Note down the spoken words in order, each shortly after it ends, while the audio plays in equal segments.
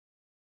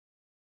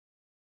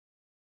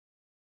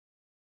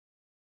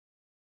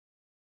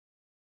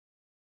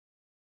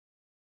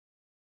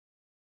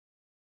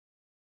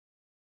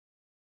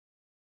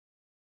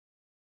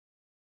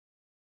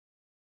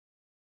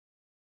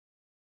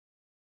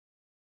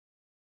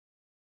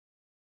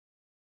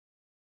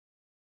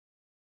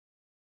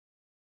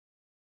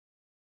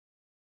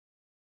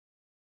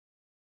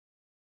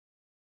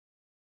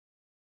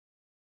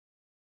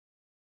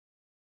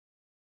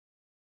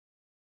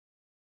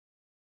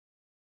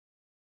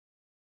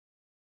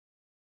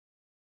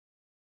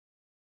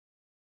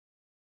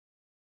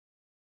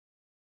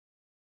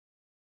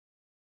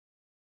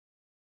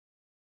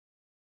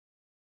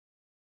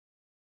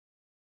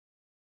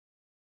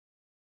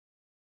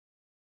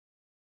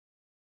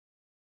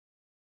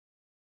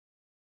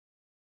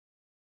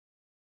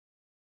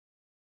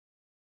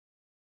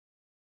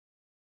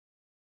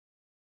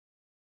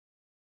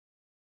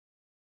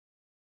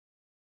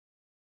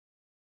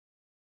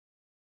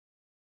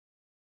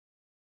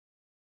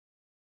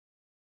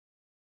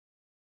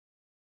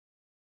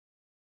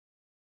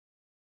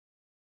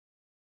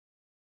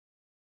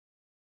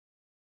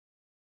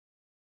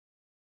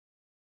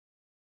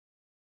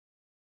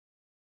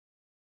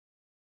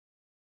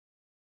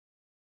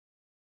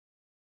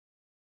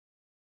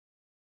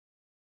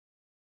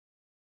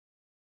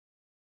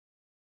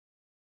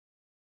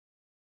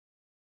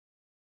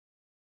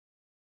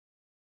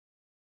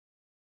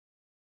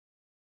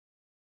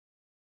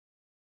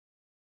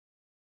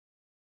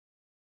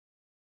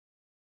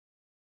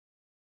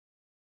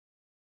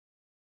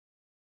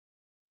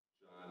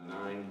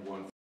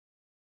9:1.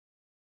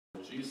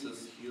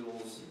 Jesus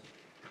heals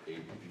a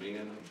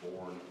man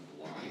born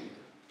blind.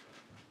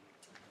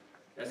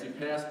 As he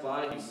passed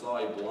by, he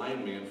saw a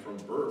blind man from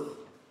birth.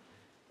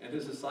 And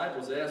his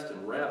disciples asked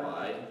him,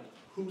 Rabbi,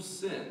 who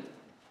sinned,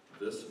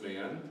 this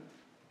man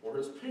or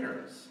his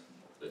parents,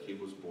 that he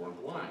was born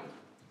blind?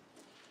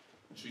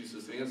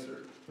 Jesus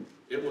answered,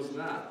 it was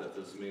not that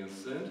this man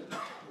sinned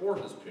or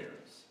his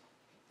parents,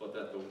 but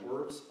that the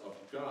works of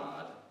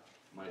God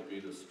might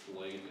be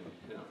displayed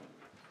in him.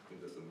 I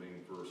think that's the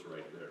main verse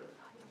right there.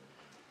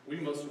 We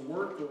must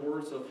work the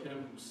words of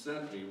him who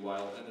sent me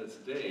while in its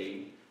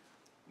day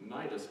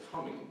night is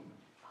coming,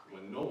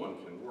 when no one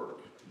can work.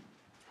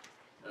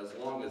 As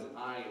long as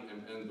I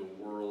am in the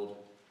world,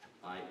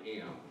 I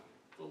am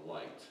the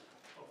light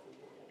of the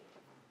world.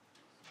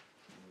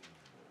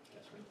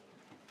 That's right.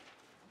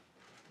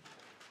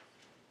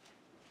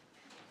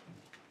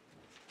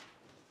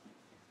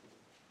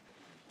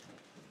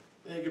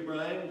 Thank you,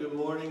 Brian. Good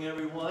morning,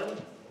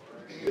 everyone.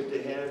 Good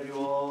to have you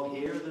all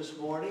here this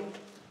morning.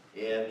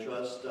 And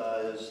trust,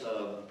 as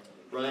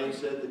Brian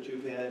said, that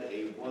you've had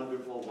a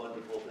wonderful,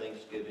 wonderful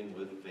Thanksgiving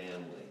with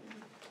family.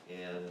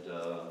 And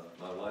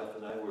my wife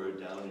and I were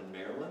down in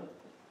Maryland,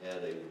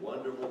 had a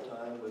wonderful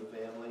time with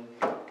family,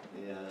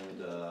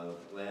 and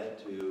glad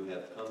to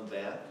have come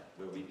back,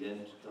 where we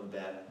didn't come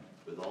back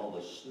with all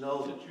the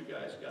snow that you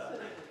guys got.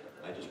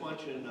 I just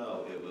want you to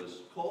know it was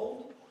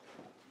cold,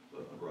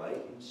 but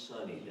bright and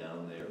sunny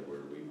down there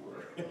where we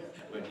were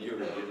when you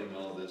were getting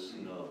all this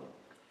snow.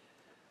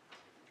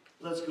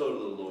 Let's go to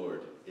the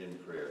Lord in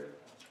prayer.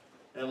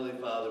 Heavenly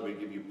Father, we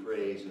give you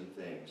praise and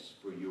thanks,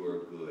 for you are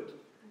good,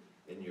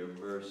 and your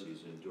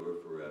mercies endure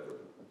forever.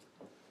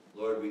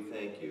 Lord, we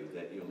thank you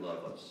that you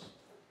love us,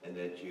 and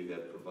that you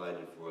have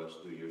provided for us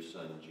through your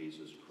Son,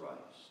 Jesus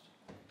Christ.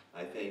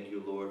 I thank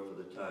you, Lord, for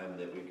the time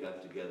that we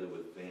got together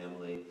with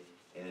family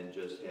and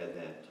just had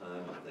that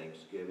time of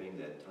Thanksgiving,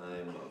 that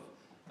time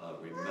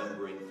of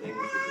remembering things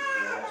of the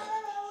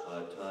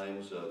past,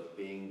 times of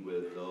being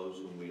with those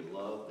whom we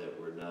love that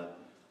we're not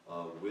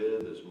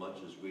with as much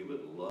as we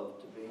would love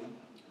to be.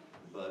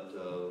 But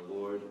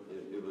Lord,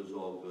 it was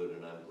all good,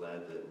 and I'm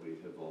glad that we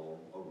have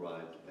all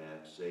arrived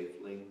back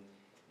safely,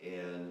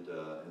 and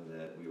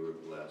that we were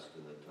blessed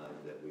in the time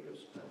that we have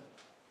spent.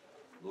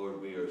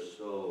 Lord, we are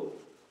so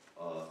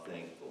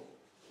thankful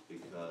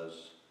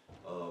because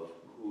of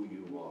who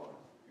you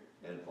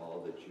are and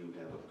all that you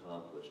have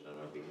accomplished on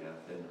our behalf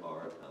and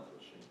are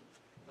accomplishing.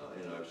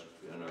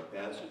 In our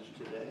passage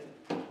today,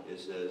 it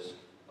says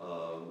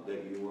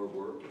that you are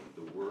working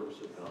the works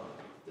of God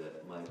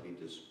that might be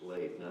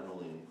displayed not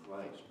only in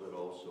Christ but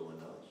also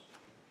in us.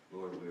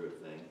 Lord, we are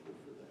thankful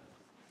for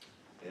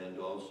that. And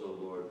also,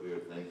 Lord, we are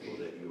thankful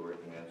that you are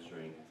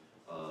answering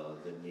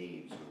the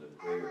needs and the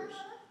prayers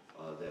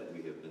that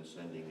we have been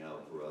sending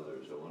out for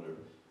others. I want to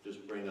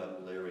just bring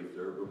up Larry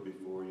Thurber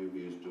before you.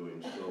 He is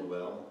doing so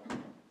well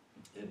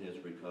in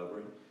his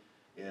recovery,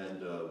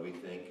 and we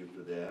thank you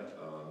for that.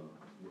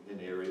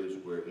 In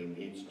areas where he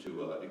needs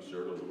to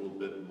exert a little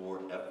bit more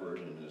effort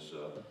in his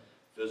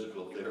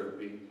physical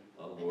therapy,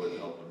 Lord,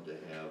 help him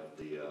to have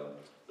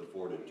the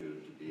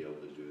fortitude to be able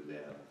to do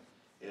that.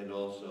 And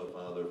also,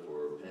 Father,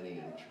 for Penny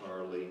and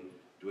Charlie,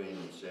 Dwayne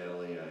and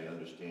Sally, I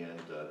understand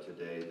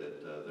today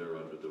that they're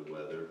under the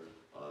weather.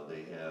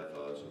 They have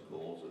some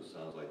colds. It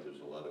sounds like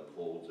there's a lot of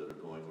colds that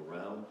are going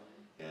around,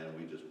 and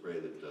we just pray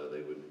that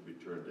they would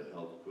return to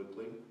health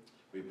quickly.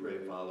 We pray,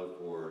 Father,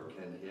 for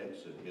Ken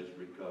Hicks and his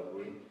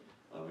recovery.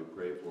 We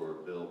pray for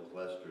Bill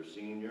Clester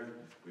Sr.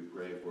 We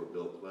pray for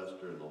Bill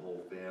Clester and the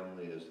whole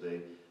family as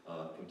they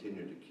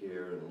continue to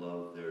care and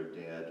love their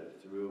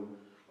dad through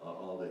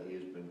all that he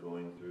has been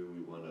going through.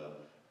 We want to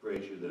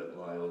praise you that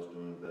Lyle's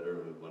doing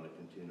better, and we want to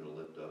continue to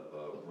lift up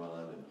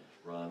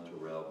Ron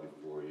Terrell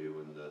before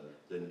you and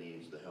the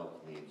needs, the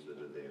health needs that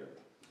are there.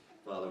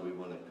 Father, we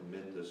want to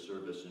commit this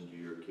service into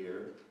your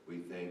care. We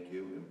thank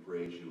you and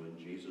praise you in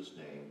Jesus'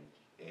 name.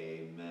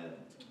 Amen.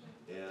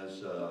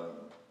 As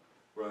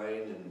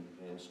Brian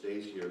and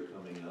Stacy are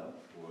coming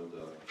up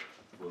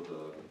for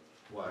the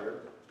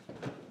choir,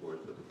 of course,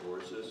 with the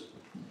choruses,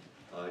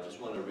 I just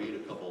want to read a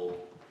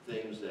couple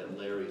things that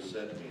Larry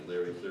sent me,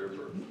 Larry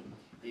Thurber.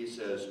 He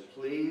says,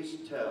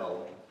 please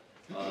tell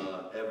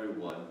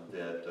everyone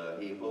that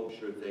he hopes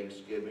your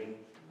Thanksgiving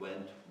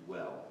went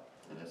well.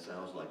 And it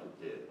sounds like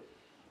it did.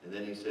 And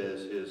then he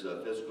says his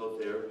physical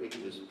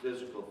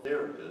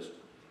therapist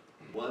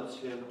wants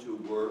him to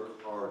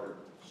work harder.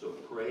 So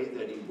pray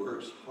that he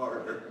works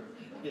harder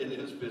in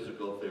his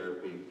physical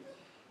therapy.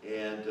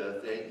 And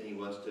he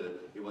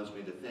wants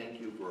me to thank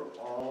you for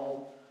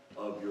all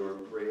of your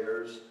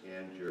prayers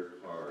and your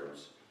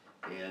cards.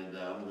 And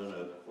I'm going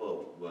to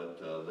quote what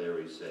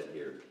Larry said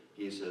here.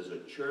 He says, a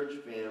church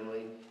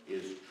family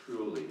is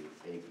truly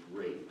a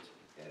great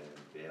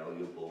and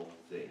valuable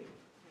thing.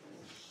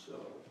 And so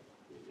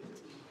it is.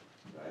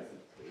 Right,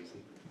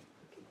 Stacy?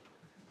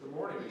 Good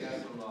morning. We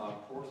got some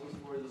courses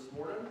for you this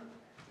morning.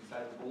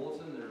 Inside the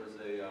bulletin, there is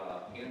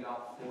a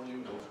handout for you,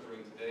 no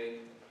screen today.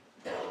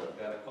 We've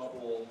got a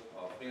couple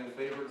fan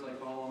favorites, I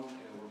call them,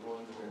 and we're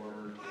going to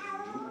learn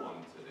a new one.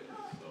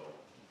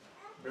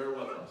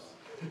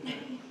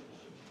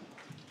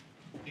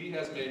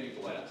 made me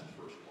glad is the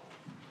first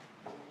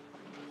one.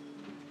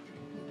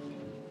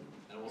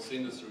 And we'll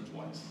sing this through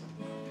twice.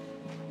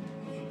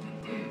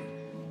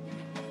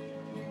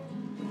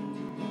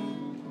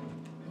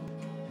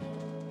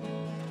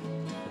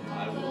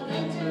 I will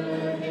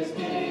enter his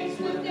gates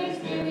with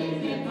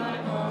thanksgiving in my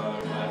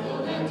heart. I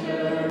will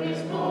enter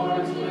his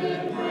courts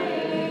with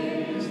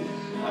praise.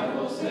 I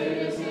will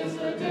say this is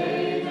the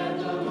day that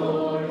the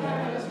Lord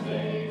has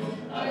made.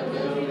 I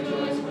will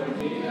rejoice for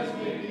he has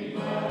made me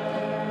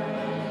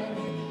glad.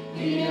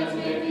 He has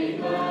made me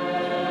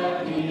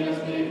glad. He has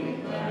made me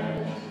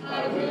glad.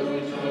 I will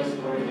rejoice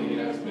for he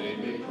has made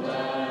me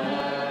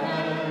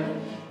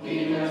glad.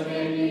 He has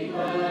made me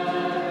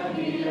glad.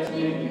 He has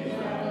made me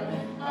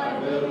glad. I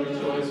will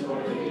rejoice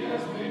for he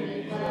has made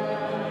me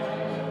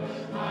glad.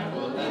 I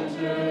will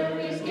enter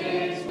his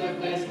gates with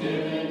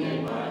thanksgiving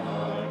in my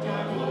heart.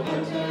 I will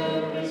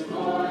enter his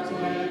courts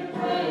with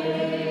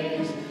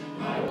praise.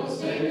 I will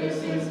say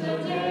this is the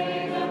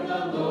day that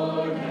the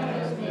Lord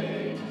has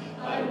made.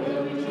 I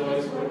will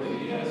rejoice for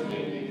he has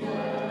made me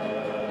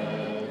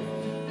glad.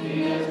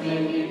 He has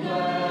made me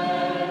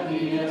glad.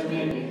 He has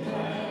made me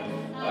glad.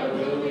 I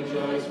will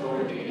rejoice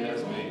for he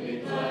has made me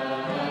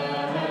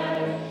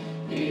glad.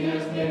 He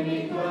has made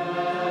me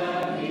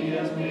glad. He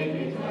has made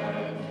me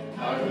glad.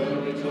 I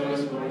will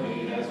rejoice for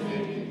he has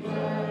made me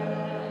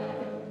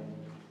glad.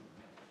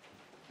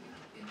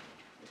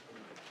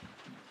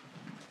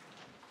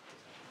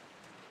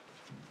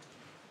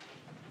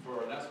 For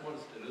our next one,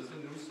 it is a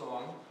new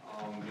song.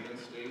 Me and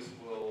Stace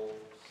will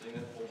sing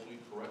it hopefully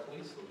correctly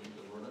so you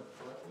can learn it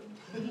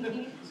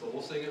correctly. So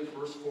we'll sing it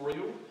first for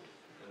you,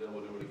 and then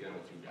we'll do it again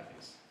with you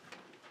guys.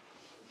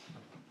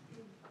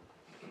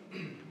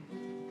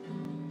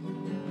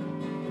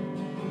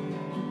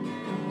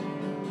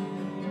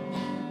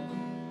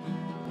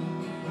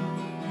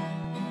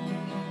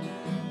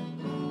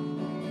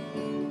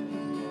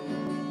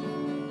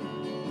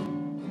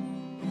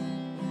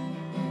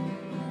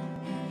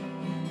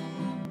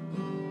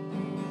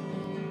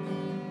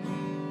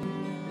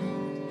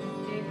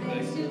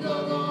 Praise to the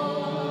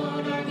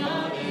Lord, our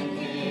God and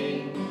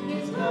King.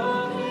 His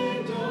love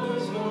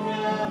endures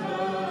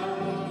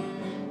forever.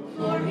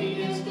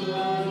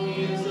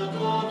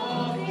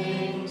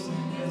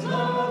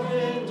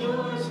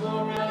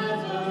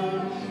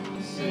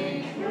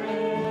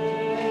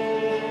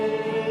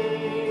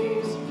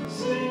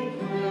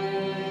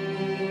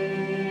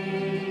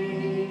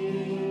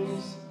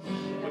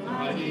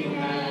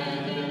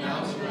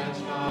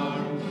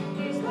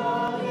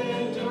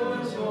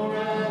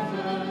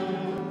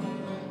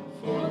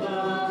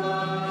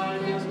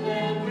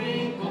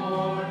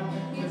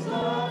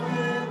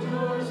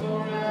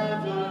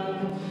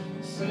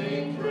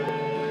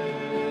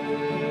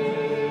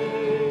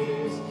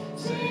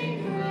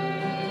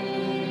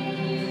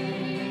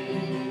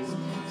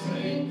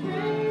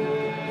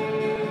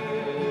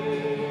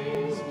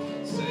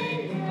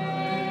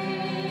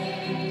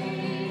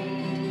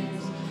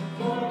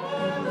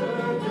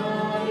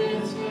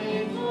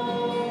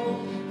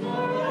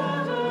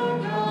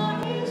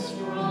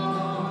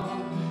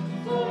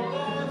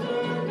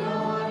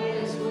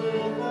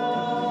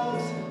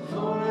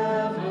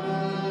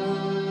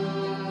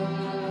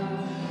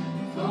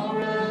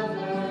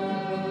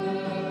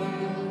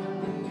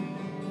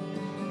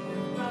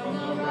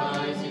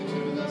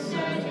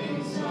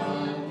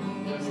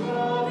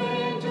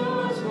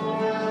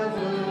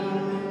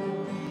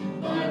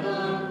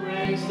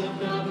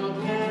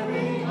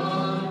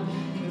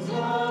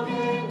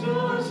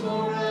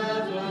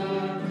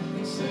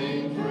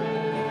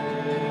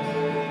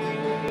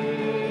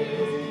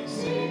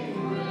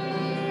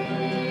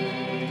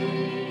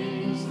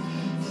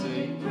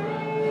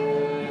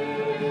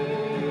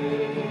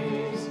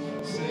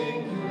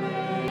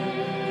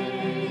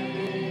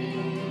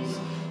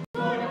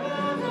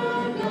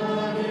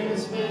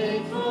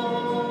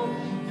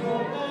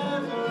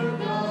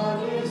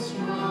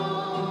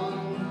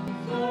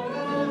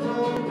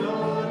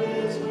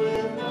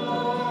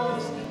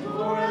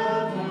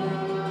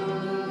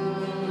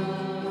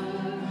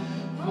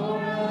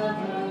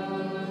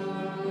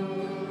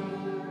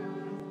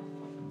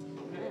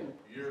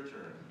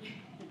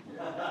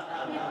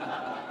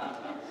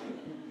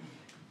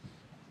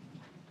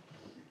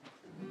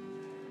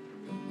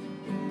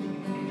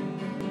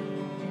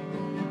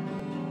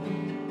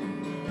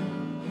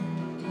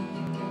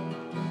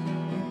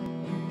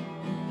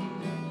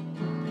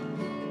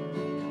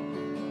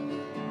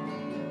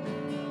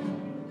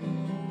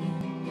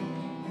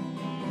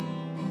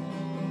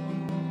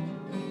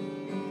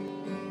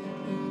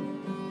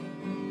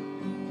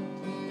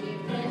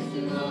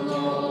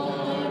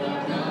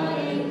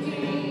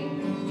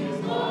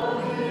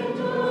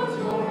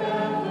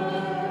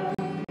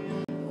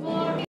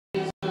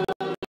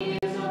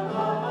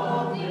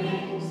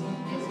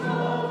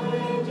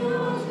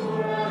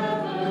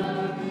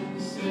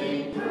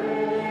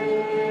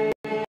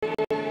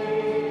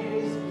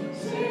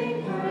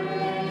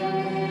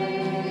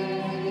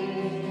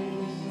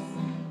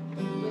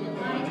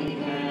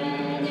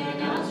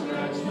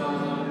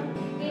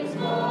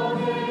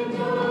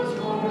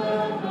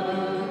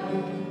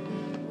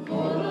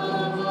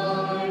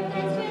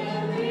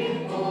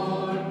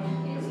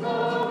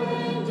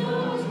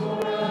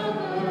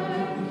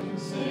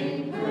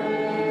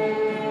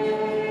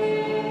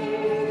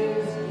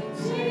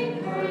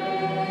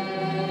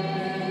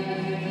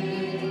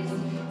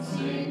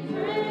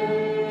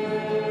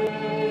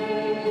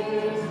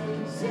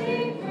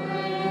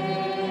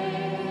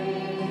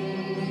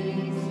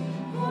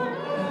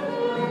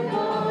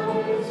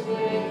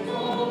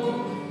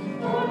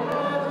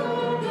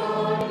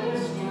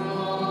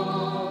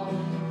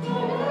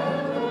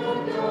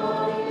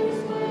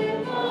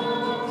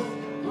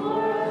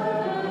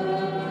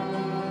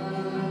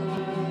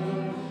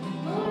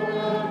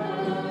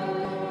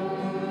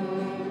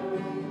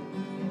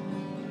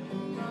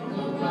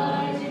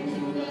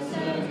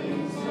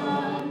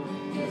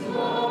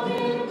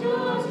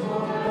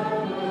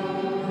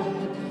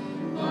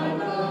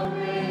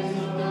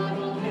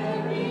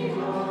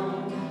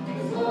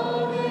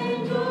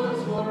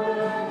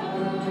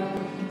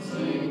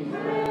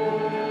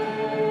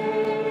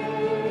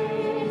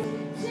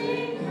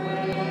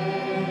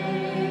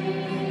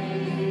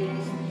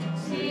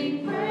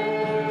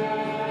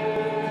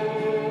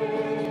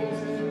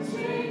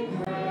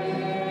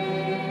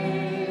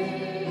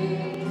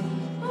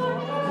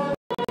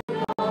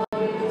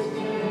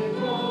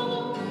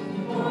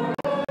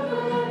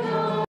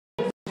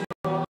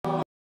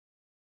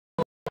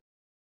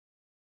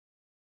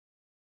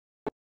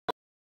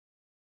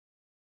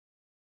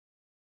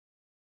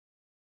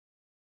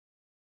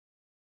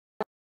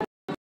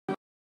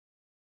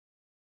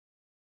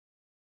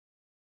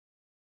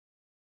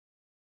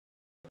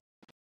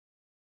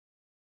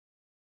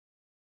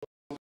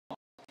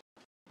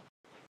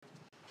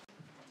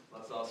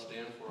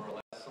 stand for our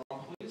last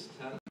song, please.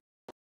 10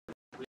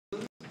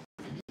 Reasons.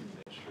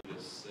 Make sure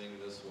to sing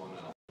this one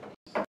out.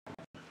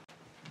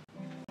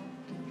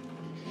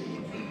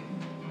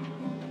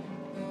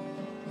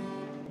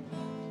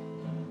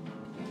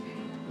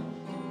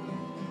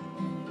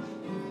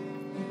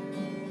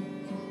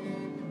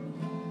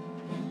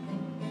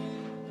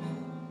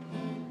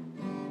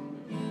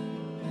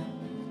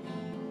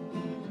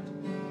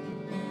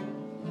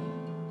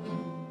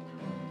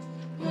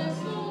 Bless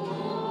the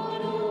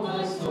Lord, O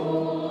my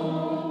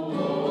soul,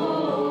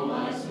 O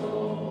my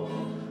soul.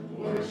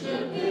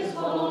 Worship His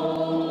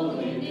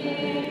holy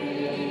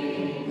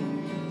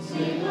name.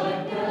 Sing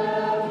like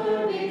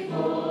never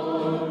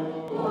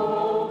before,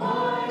 O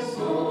my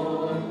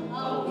soul.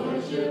 I'll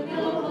worship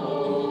Your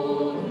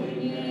holy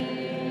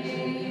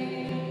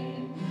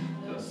name.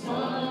 The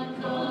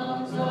sun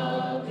comes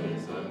up,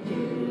 it's a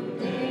new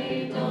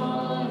day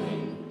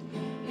dawning.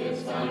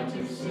 It's time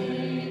to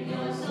sing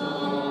Your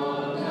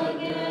song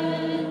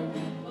again.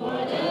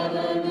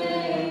 Whatever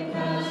may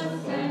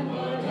pass and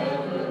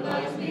whatever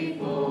lies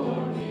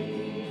before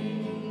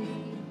me,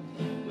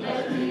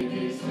 let me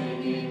be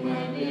singing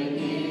when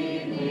the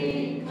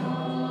evening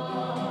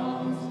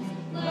comes.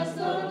 Bless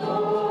the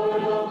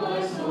Lord, O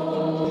my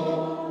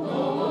soul,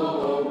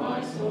 O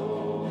my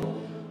soul.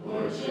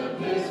 Worship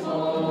His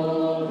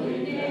holy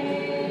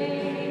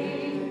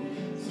name.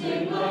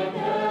 Sing like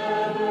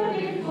never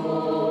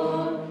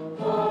before,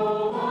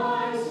 O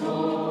my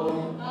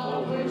soul.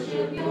 I'll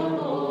worship Your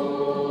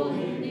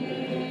holy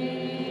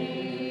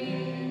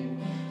name.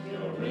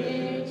 You're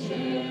rich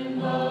in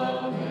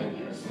love and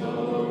You're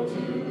slow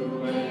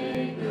to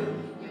anger.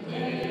 Your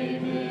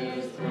name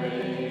is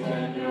praise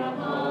and Your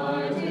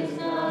heart is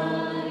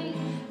nigh.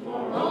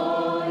 For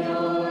all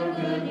Your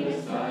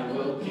goodness I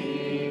will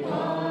keep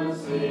on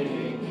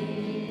singing.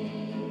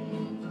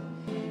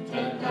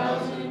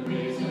 10,000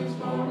 reasons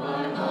for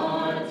my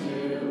heart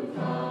to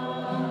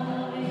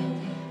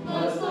find.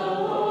 Bless the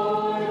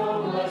Lord,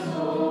 O my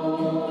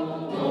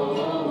soul,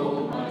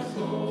 O my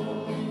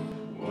soul.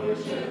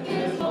 Worship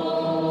His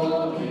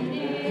holy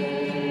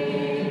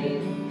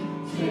name.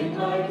 Sing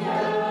like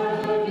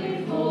never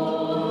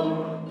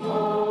before,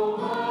 O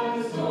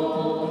my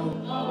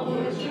soul. I'll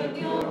worship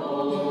Your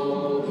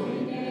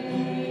holy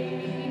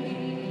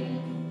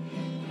name.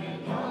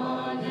 And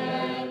on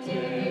that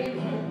day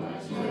when my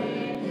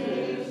strength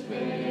is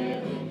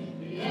failing,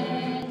 the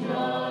end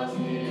draws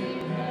near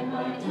and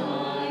my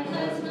time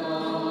has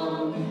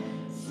come,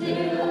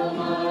 still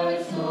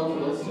my soul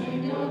will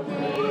sing Your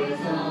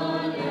praise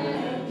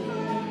unending.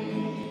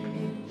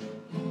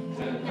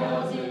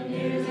 10,000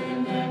 years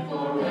and then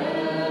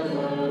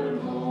forevermore.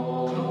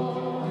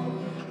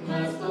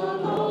 Bless the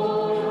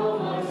Lord, O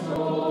my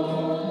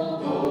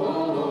soul,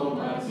 O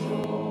my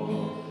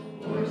soul.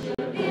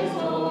 Worship His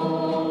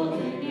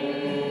holy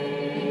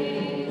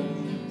name.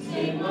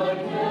 Sing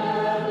like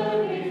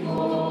never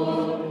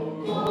before,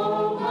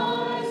 O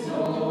my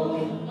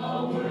soul.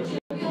 I'll worship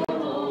Your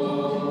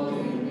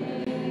holy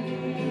name.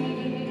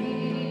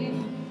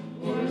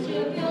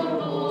 Worship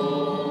Your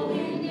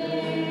holy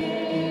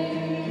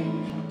name.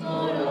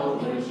 Lord, I'll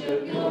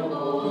worship Your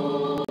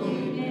holy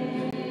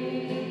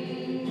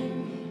name.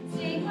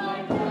 Sing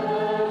like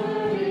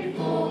never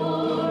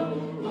before,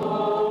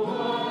 O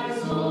my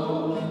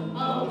soul.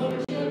 I'll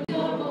worship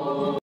Your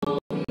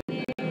holy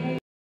name.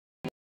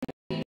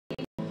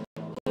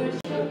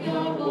 Worship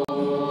Your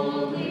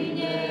holy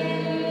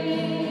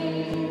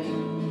name.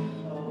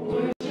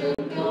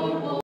 Worship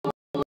Your holy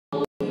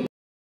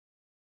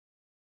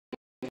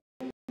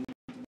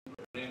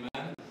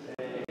Amen.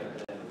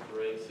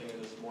 Great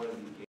singing this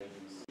morning. You can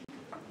be seated.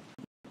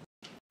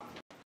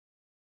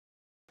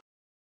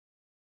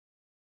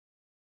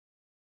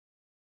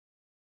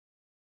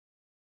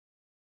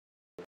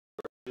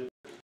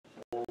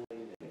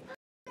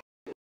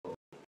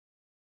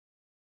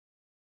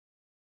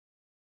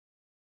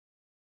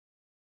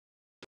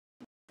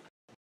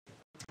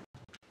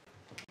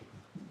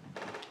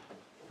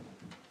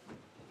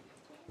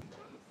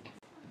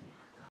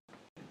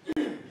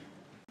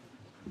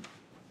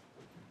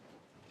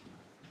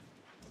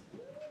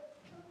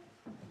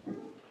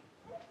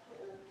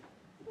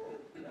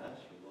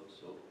 Gosh, you look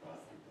so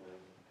proper, boy.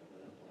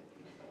 Coming up like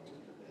this, I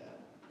look at that.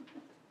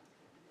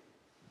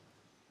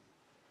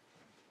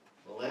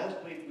 Well,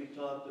 last week we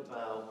talked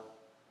about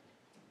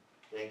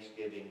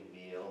Thanksgiving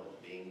meal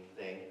and being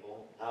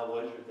thankful. How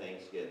was your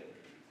Thanksgiving?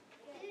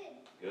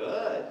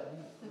 Good.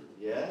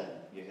 Yeah?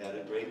 You had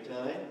a great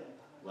time?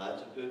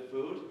 Lots of good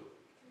food?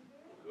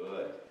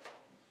 Good.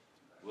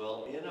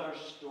 Well, in our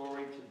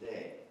story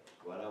today,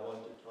 what I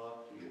want to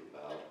talk to you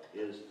about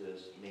is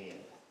this man.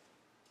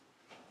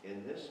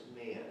 In this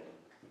man,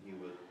 he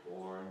was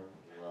born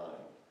blind.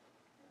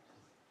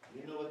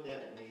 You know what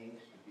that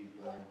means to be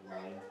born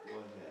blind? Go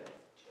ahead.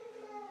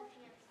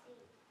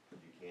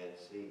 You can't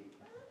see.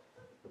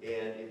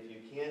 And if you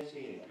can't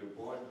see, and if you're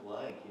born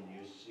blind, can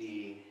you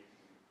see,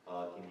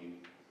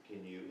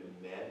 can you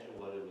imagine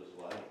what it was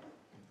like?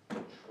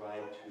 Try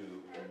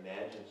to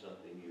imagine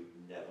something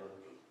you've never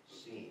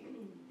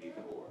seen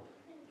before.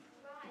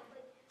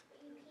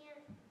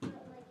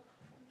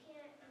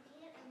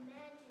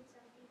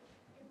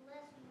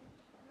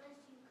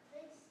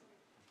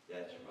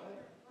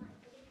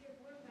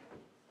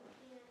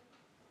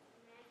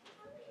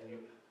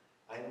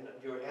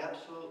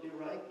 absolutely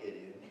right,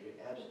 Gideon.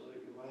 You're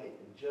absolutely right.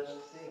 And just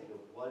think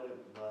of what it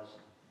must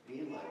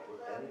be like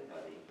for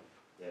anybody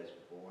that's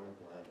born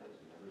blind, has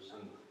never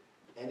seen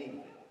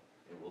anything.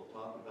 And we'll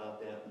talk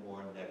about that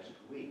more next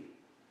week.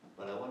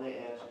 But I want to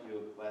ask you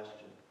a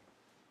question.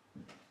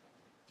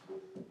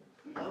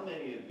 How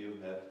many of you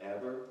have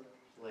ever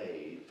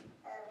played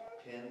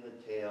pin the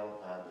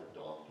tail on the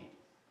donkey?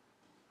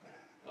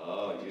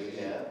 Oh, you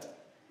have?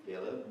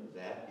 Caleb,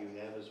 Zach, you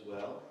have as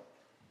well?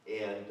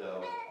 And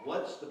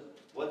what's the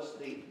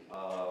name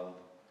of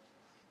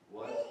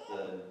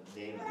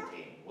the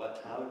game?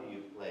 How do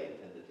you play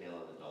pin the tail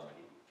on the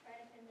donkey? Try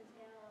to pin the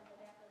tail on the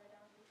back of the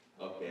donkey.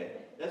 Okay,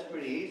 that's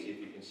pretty easy if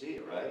you can see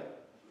it, right?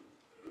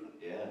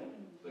 Yeah,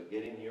 but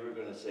Gideon, you were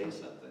going to say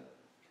something.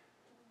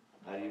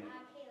 How do you?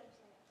 Caleb said it.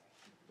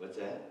 What's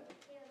that?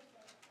 Caleb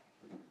said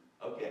it.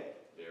 Okay,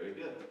 very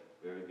good,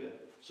 very good.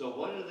 So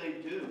what do they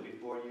do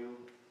before you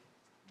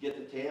get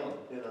the tail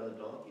and pin on the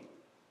donkey?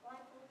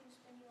 Blindfold you,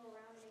 spin you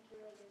around, and make you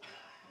really dizzy.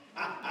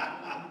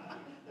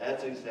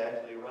 That's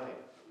exactly right.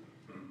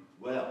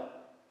 Well,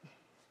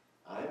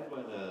 I'm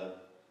going to,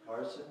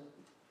 Carson,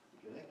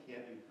 can I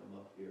have you come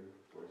up here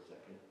for a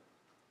second?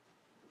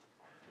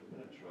 I'm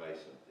going to try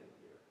something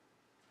here.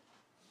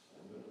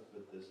 I'm going to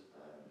put this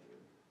on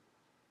here.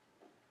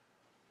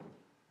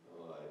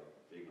 Oh, I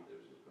figured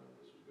this was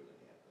going to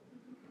happen.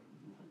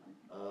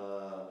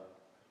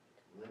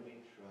 Let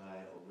me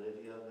try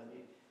Olivia.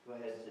 Go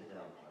ahead and sit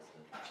down,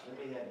 Carson. Let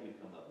me have you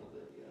come up,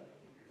 Olivia.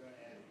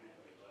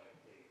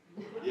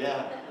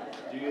 Yeah.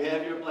 Do you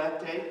have your black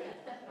tape?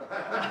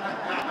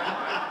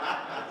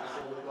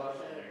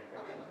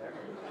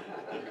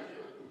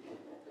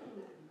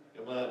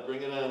 Come on,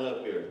 bring it on up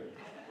here.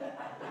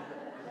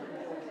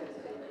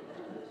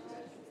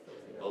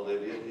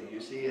 Olivia, did you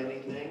see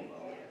anything?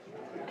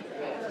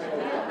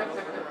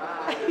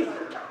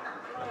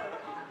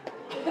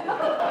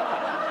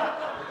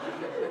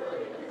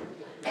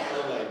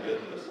 Oh my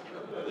goodness.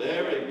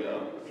 There we go.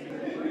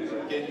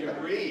 Can you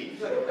breathe?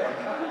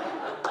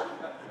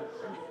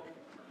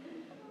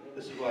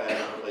 This is why I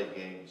don't play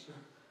games.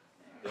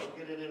 Don't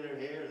get it in her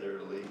hair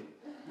there, Lee.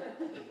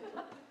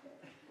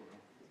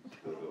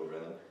 Go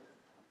around.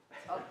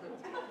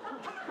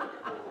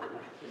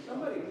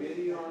 Somebody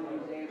video on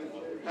these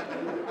amateurs.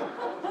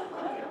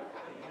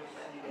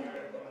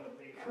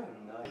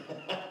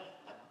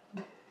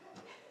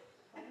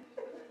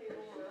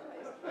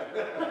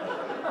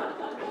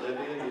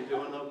 Olivia, you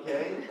doing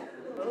okay?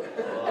 Oh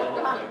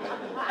my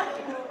goodness.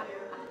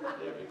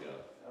 There we go.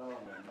 Oh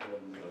my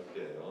goodness.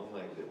 Okay, oh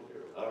my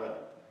goodness. All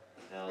right.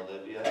 Now,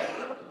 Olivia,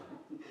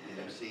 can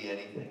you see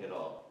anything at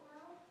all?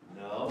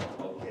 No?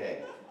 Okay.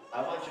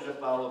 I want you to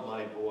follow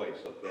my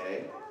voice,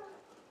 okay?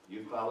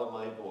 You follow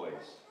my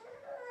voice.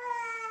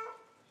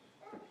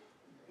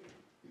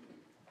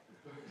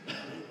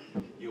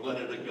 You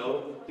wanted to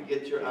go to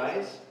get your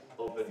eyes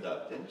opened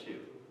up, didn't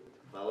you?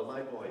 Follow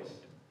my voice.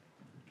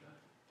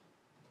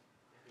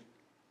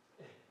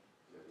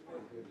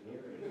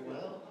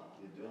 Well,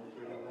 you're doing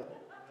pretty well.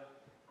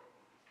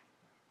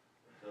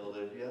 So,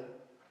 Olivia,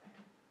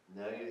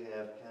 now you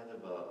have kind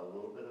of a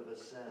little bit of a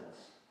sense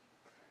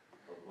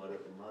of what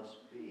it must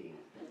be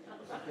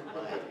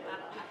like.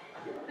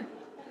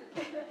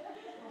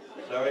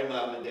 Sorry,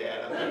 Mom and Dad.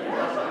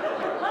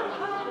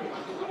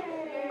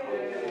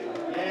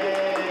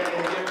 Yay!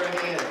 Give her a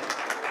hand.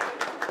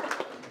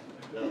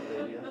 So,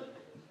 Olivia,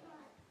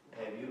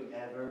 have you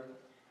ever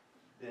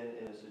been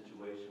in a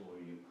situation where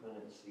you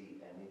couldn't see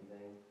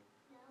anything?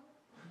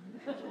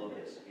 No. It's a little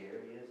bit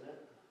scary, is it?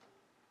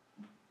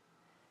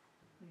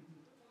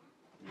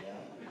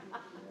 Yeah?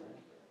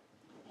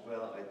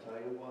 Well, I tell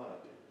you what,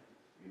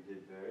 you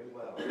did very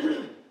well.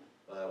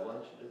 But I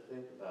want you to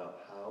think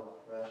about how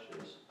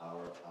precious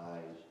our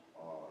eyes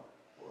are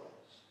for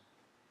us.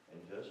 And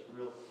just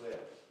real quick,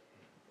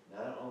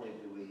 not only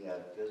do we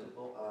have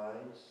physical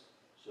eyes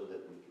so that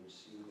we can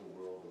see the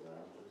world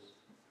around us,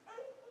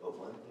 but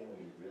one thing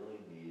we really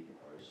need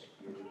are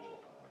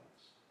spiritual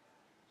eyes.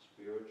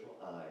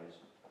 Spiritual eyes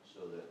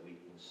so that we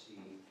can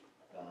see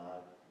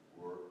God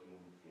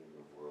working in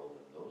the world.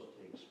 And those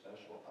take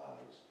special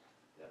eyes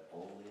that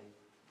only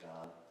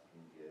God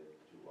can give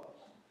to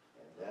us.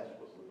 And that's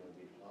what we're going to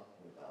be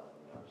talking about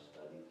in our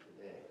study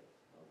today.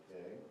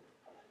 Okay?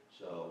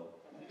 So,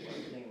 one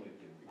thing we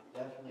can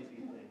definitely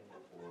be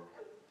thankful for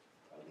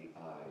are the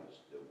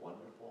eyes, the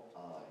wonderful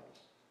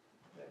eyes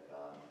that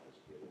God has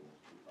given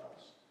to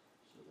us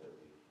so that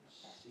we can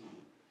see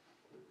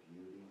the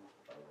beauty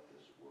of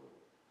this world.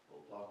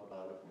 We'll talk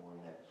about it more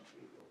next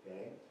week,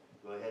 okay?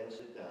 Go ahead and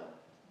sit down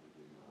with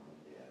your mom and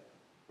dad.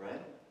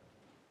 Frank?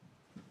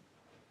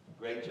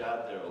 Great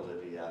job there,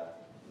 Olivia.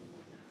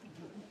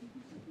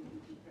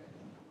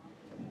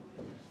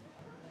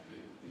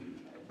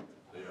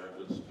 They are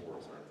good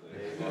sports, aren't they?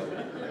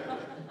 They are.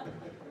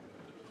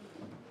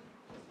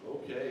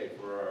 Okay,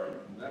 for our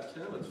next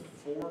hymn, it's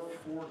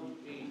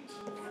 448.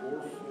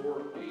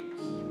 448.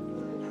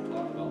 We're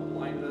talking about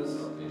blindness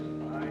and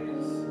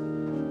eyes.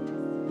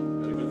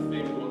 Got a good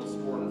theme going this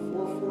morning.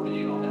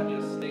 448, I'll have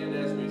you stand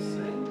as we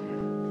sing.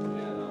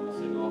 And we'll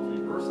sing all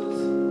three verses.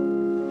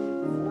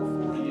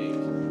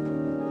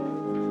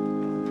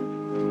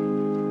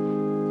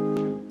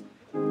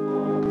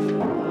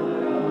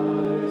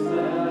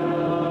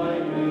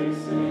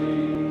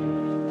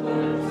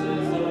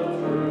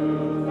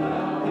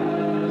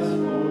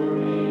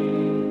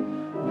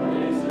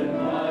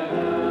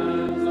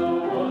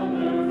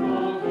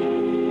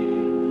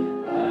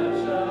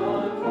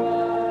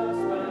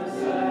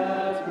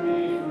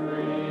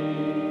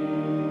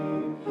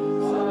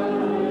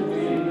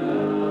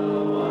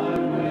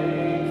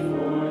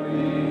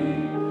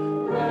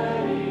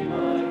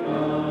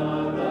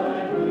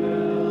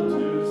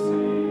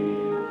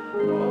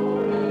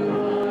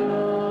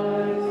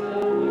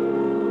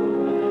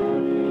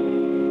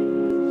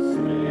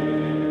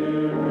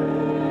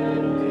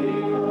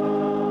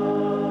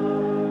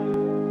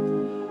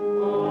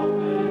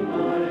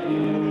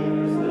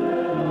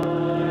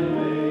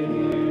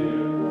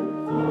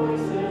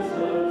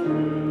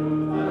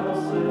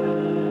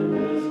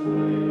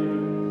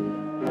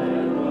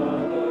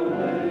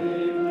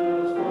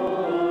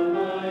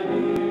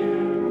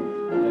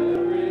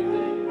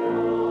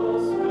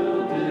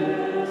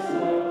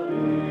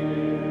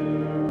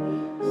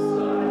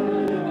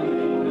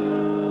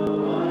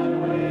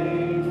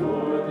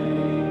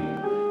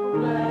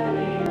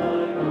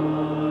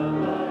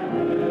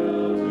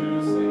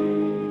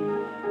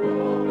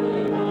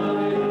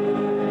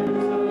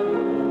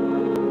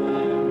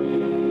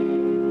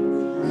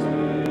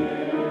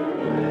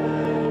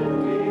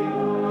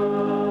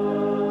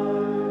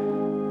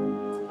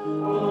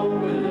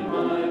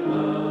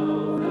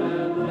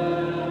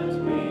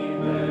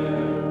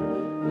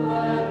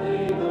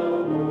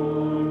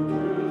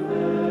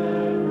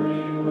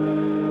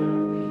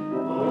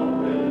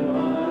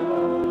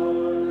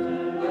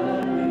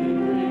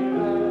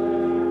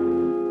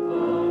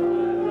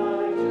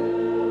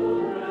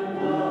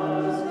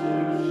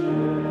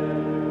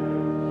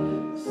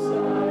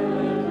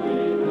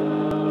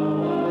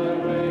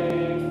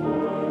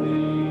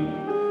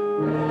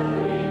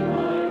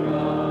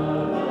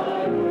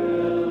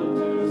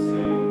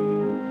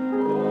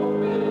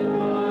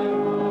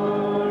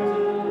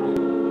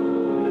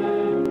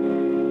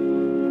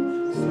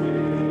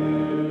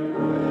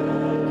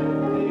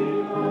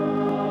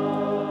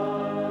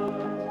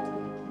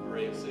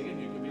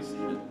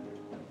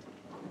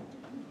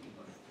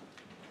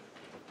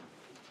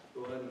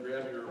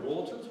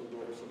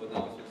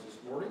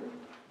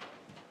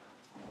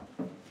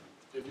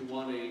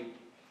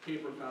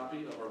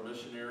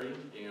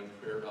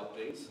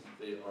 ballot dates.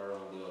 They are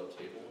on the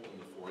table in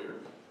the foyer.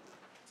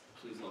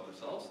 Please help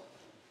yourselves.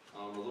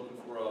 We're looking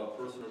for a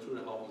person or two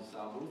to help in the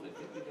sound booth. I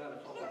think we got a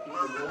couple of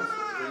people going, so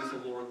praise the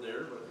Lord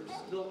there, but if you're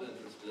still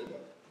interested,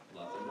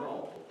 let them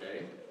know,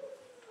 okay?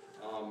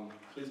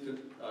 Please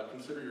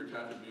consider your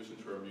contribution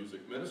to our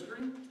music ministry.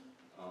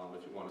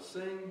 If you want to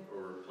sing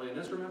or play an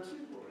instrument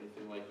or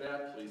anything like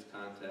that, please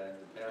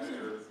contact the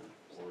pastor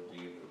or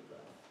Dean or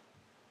Beth.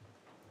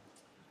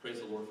 Praise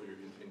the Lord for your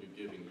continued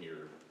giving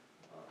here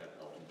at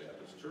Elton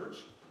Baptist Church.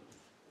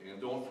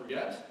 And don't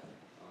forget,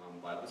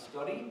 Bible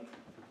study,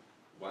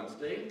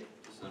 Wednesday,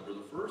 December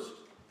the 1st,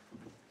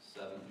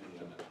 7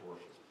 p.m. at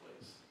Portia's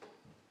Place.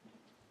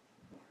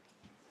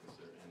 Is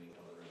there any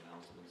other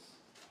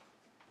announcements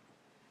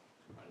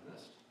I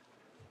missed?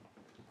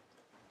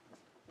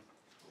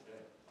 Okay,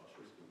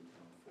 ushers, can we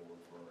come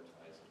forward for our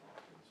tithes and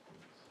offerings,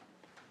 please?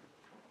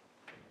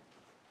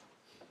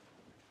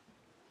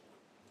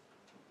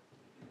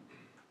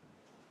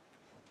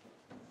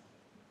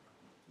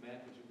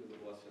 Matt, could you give the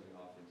blessing and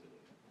offering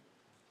today?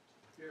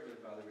 Dear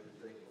Heavenly Father, we're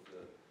just thankful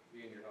to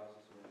be in your house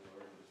this morning,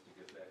 Lord, and just to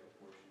give back a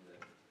portion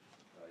that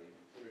you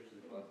richly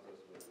blessed us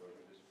with, Lord.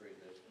 We just pray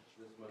that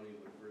this money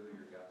would further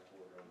your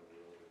gospel around the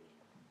world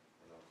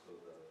and also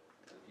the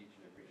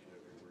teaching and preaching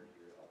of your word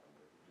here at Elton.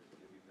 Just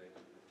give you thanks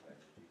for this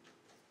back to Jesus.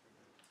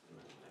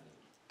 Amen.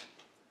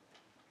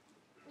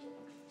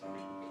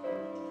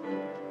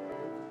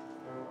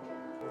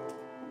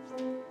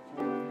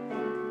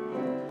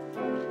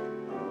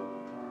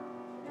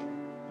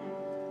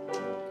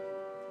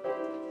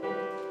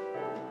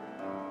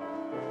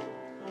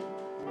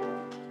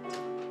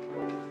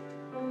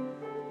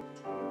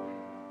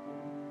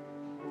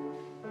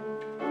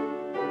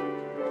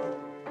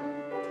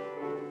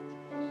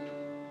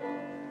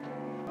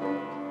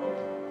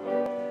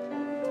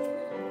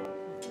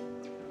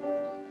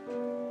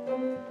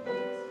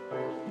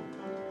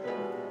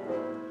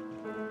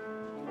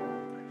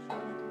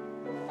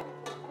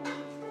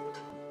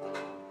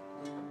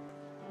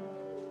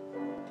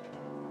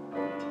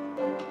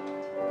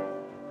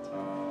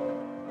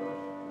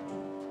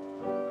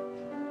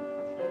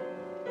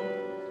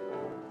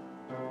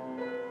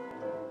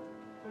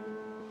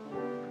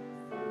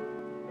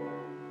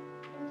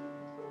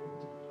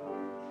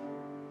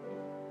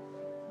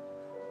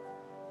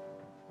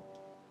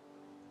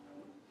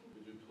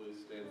 Could you please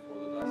stand for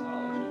the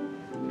doxology?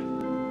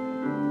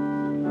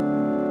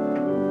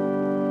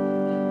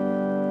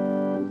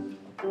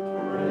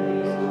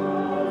 Praise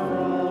God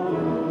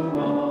from whom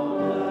all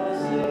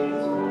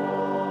blessings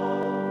flow.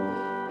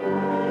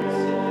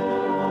 Praise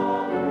Him,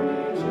 all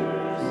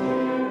creatures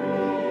here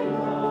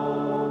below.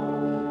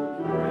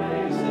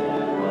 Praise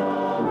Him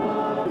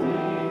above the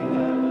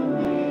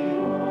heavenly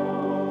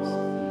hosts.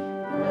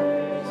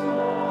 Praise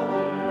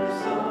Father,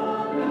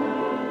 Son, and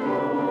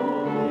Holy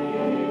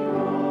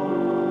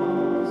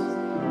Ghost.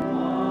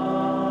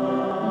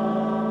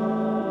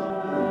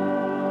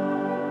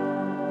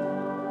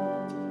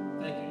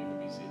 Thank you. You can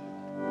be seated.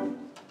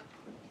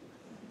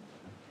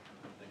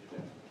 Thank you,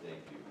 Pastor.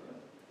 Thank you,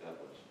 Brian. God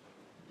bless you.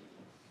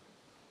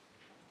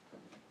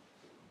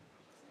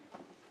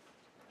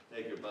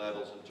 Take your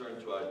Bibles and turn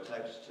to our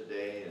text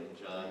today in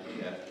John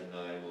chapter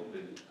 9. We'll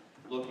be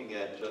looking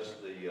at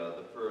just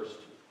the first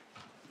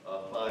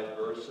 5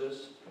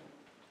 verses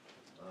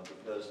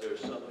because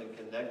there's something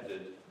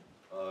connected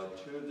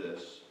to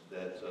this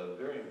that's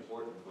very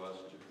important for us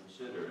to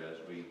consider as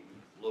we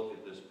look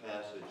at this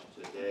passage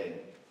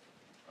today.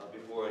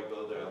 Before I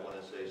go there, I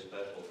want to say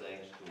special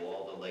thanks to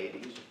all the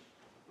ladies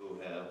who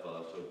have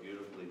so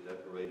beautifully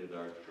decorated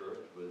our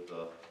church with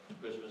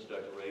Christmas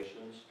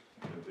decorations.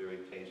 They're very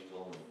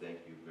tasteful, and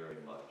thank you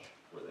very much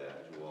for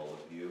that to all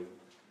of you.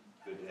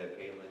 Good to have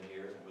Caitlin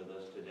here with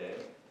us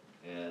today,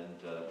 and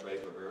pray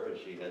for her as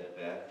she heads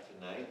back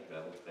tonight,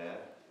 travels back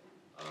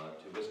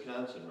to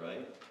Wisconsin,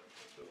 right?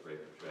 So pray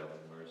for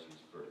traveling mercies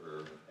for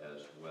her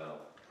as well.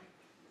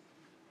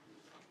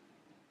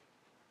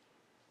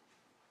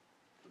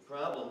 The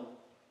problem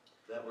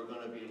that we're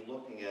going to be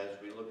looking at as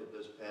we look at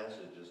this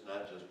passage is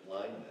not just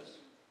blindness,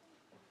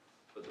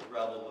 but the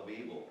problem of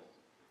evil.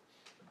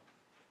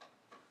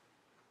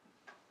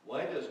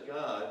 Why does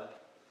God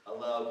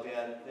allow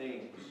bad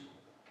things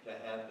to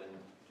happen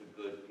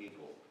to good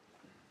people?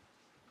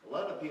 A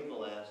lot of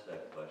people ask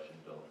that question,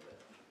 don't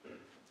they?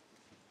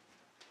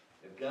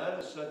 If God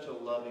is such a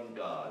loving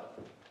God,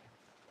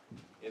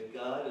 if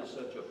God is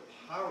such a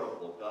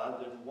powerful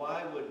God, then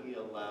why would He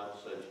allow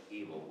such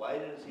evil? Why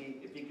does He,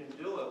 if He can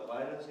do it,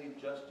 why does He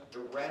just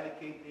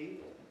eradicate the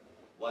evil?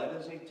 Why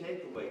does He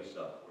take away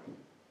suffering?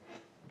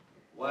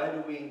 Why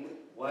do we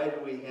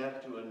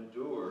have to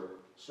endure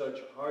such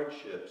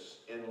hardships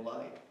in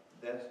life?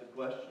 That's the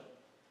question.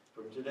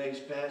 From today's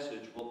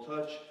passage, we'll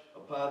touch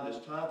upon this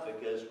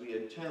topic as we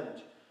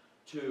attempt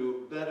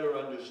to better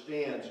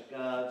understand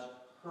God's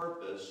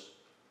purpose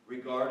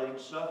regarding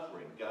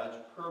suffering, God's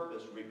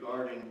purpose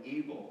regarding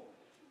evil,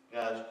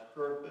 God's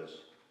purpose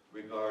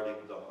regarding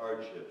the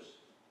hardships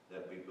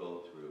that we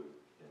go through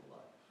in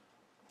life.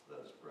 Let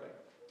us pray.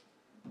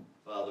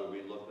 Father,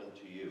 we look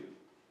unto you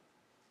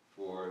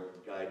for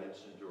guidance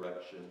guidance and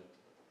direction.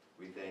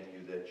 We thank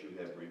you that you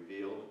have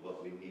revealed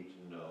what we need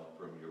to know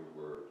from your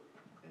word.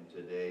 And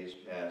today's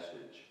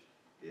passage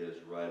is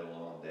right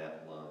along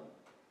that line.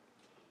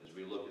 As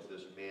we look at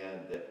this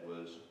man that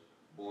was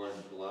born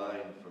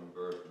blind from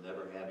birth,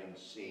 never having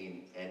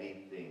seen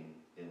anything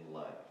in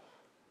life,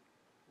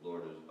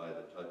 Lord, it was by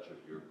the touch of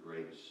your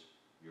grace,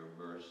 your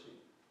mercy,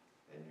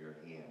 and your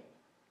hand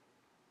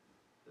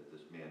that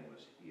this man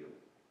was healed,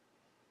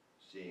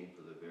 seeing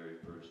for the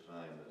very first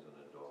time as an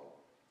adult.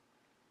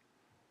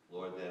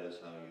 Lord, that is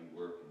how you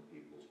work in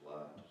people's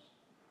lives.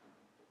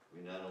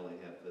 We not only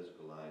have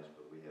physical eyes,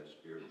 but we have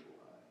spiritual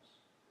eyes.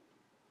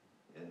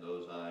 And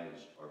those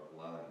eyes are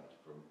blind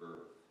from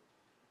birth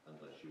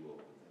unless you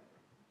open them.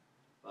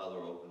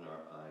 Father, open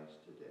our eyes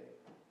today.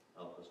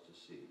 Help us to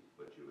see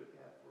what you would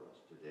have for us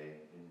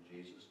today. In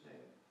Jesus'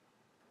 name,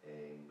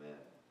 amen.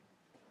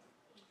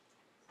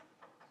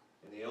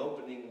 In the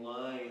opening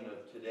line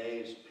of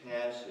today's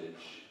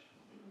passage,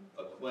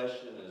 a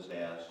question is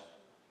asked,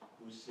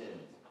 who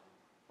sinned?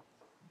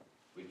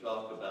 We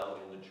talk about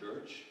in the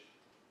church,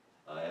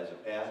 as a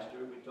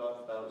pastor, we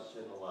talk about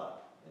sin a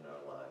lot in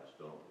our lives,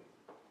 don't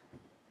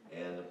we?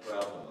 And the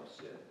problem of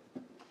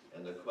sin.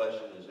 And the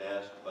question is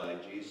asked by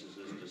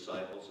Jesus'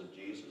 disciples of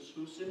Jesus,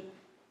 who sinned?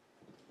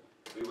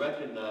 We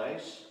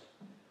recognize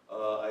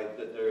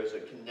that there is a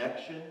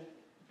connection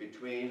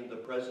between the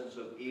presence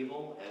of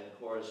evil and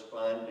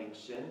corresponding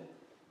sin.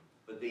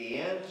 But the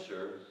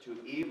answer to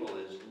evil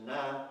is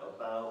not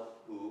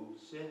about who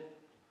sinned.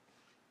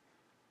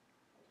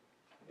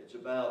 It's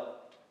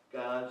about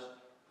God's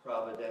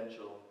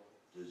providential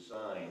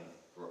design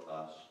for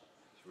us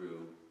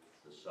through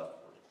the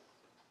suffering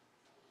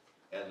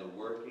and the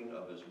working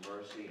of his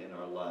mercy in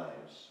our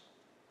lives.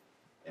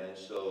 And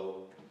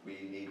so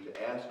we need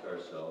to ask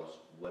ourselves,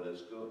 what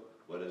is good?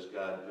 What is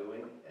God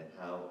doing, and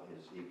how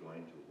is he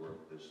going to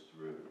work this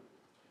through?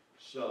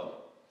 So,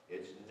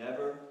 it's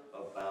never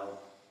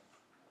about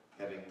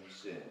having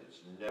sinned. It's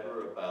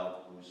never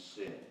about who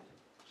sinned.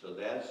 So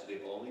that's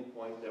the only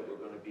point that we're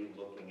going to be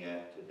looking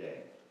at today.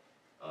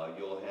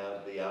 You'll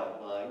have the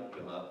outline.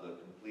 You'll have the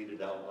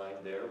completed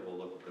outline there. We'll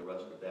look at the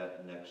rest of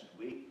that next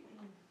week.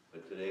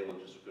 But today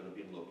we're just going to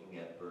be looking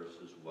at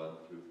verses 1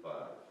 through 5.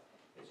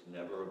 It's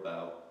never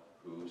about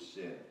who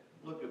sinned.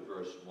 Look at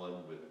verse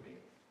 1 with me.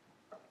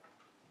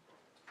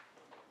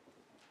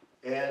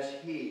 As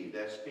he,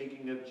 that's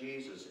speaking of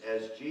Jesus,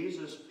 as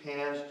Jesus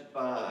passed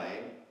by,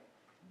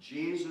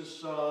 Jesus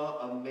saw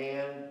a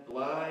man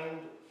blind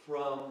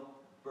from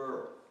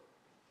birth.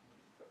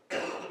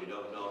 We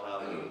don't know how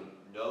he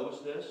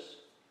knows this,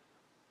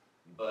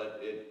 but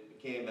it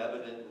became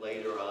evident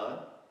later on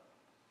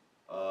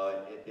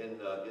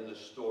in the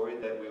story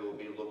that we will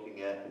be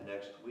looking at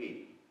next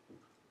week.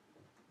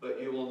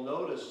 But you will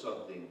notice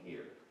something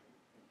here.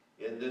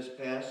 In this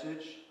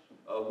passage,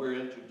 we're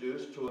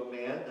introduced to a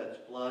man that's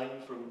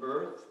blind from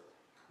birth.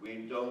 We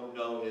don't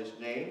know his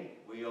name.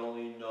 We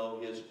only know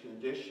his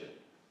condition.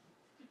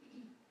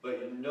 But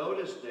you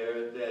notice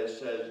there that it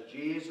says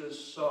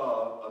Jesus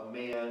saw a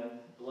man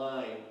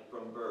blind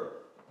from birth.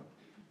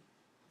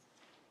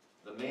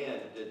 The man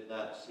did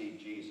not see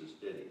Jesus,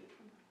 did he?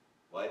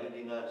 Why did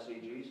he not see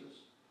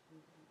Jesus?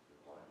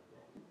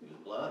 He was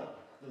blind.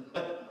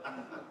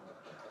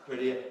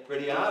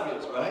 Pretty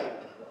obvious, right?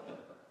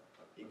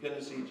 He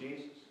couldn't see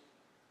Jesus.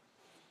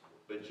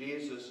 But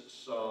Jesus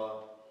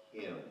saw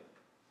him.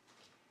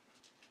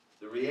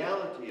 The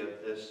reality of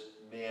this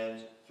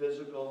man's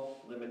physical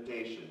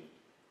limitation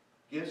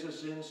gives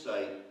us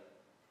insight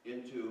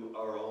into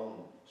our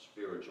own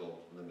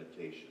spiritual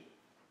limitation.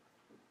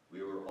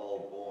 We were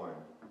all born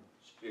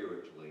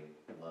spiritually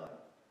blind.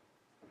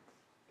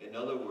 In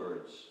other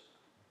words,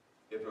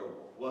 if it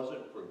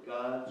wasn't for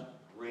God's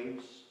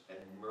grace and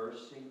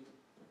mercy,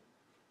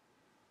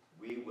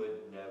 we would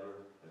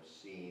never have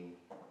seen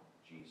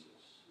Jesus.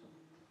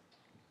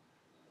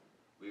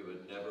 We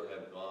would never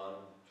have gone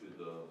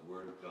to the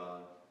Word of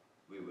God.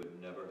 We would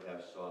never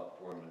have sought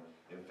for him.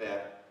 In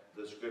fact,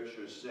 the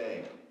scriptures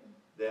say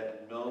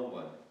that no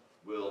one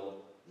will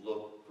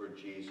look for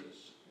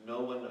Jesus.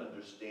 No one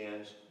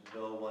understands.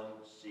 No one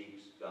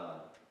seeks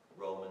God.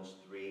 Romans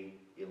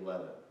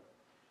 3:11.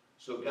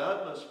 So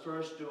God must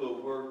first do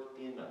a work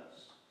in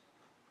us.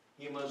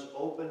 He must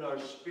open our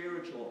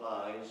spiritual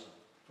eyes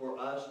for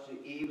us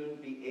to even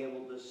be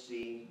able to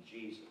see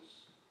Jesus.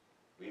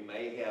 We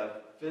may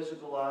have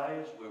physical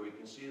eyes where we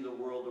can see the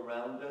world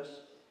around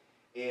us,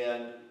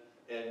 and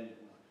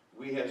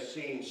we have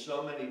seen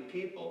so many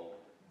people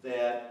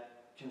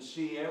that can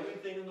see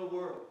everything in the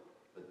world,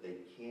 but they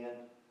can't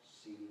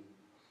see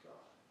God.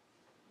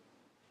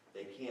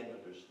 They can't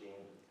understand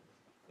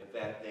Him. In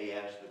fact, they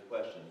ask the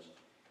questions,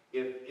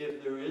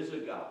 if there is a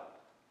God,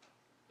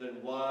 then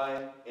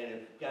why, and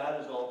if God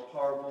is all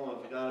powerful,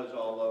 and if God is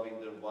all loving,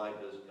 then why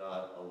does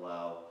God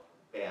allow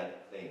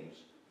bad things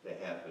to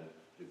happen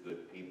to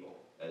good people,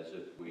 as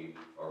if we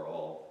are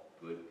all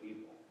good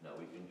people? Now,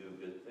 we can do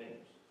good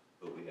things,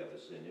 but we have a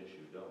sin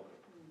issue, don't we?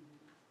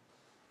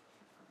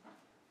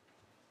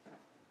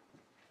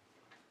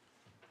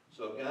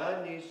 So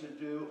God needs to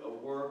do a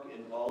work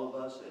in all of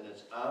us, and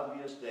it's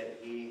obvious that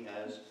He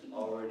has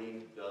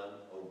already done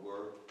a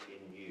work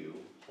in you.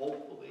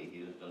 Hopefully,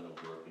 He has done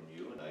a work in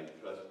you, and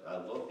I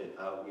look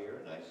out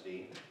here and I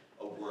see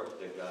a work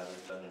that God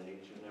has done in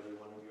each and every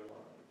one of your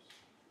lives.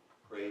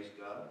 Praise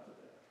God for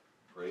that.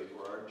 Pray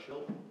for our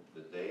children,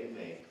 that they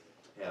may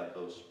have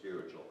those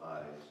spiritual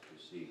eyes to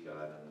see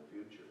God in the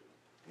future,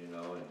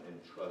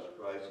 and trust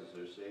Christ as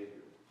their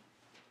Savior.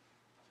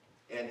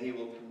 And He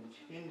will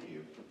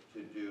continue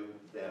to do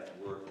that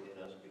work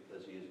in us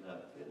because He is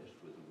not finished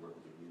with the work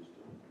that He is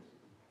doing.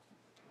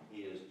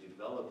 He is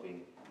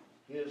developing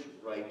His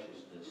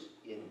righteousness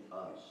in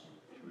us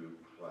through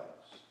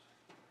Christ.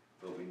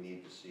 But we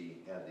need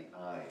to have the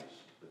eyes,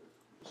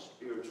 the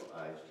spiritual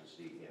eyes to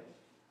see Him.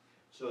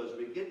 So as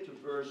we get to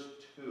verse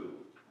 2,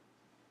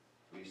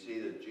 we see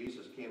that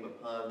Jesus came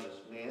upon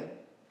this man,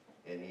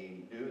 and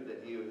He knew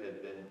that he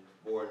had been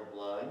born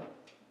blind.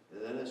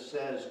 And then it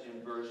says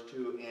in verse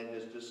 2, and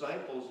His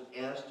disciples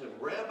asked Him,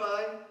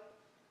 Rabbi,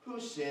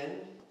 who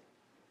sinned,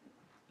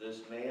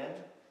 this man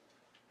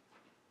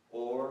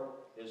or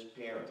his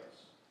parents?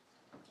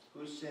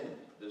 Who sinned,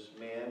 this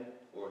man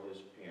or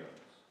his parents?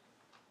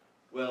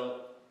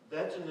 Well,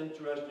 that's an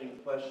interesting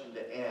question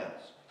to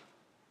ask,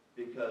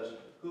 because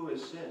who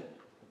has sinned?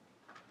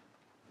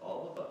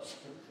 All of us.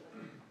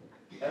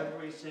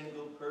 Every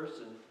single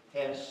person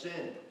has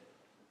sinned.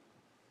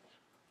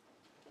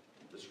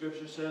 The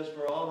Scripture says,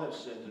 for all have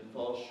sinned and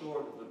fall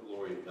short of the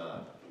glory of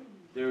God.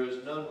 There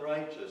is none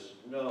righteous,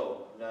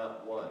 no,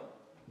 not one.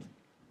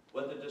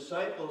 What the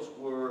disciples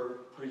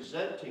were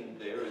presenting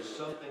there is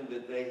something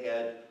that they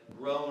had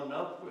grown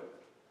up with.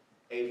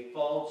 A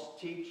false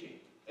teaching,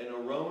 an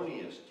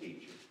erroneous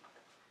teaching.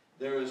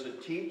 There is a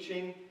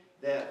teaching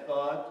that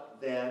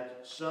thought that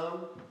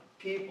some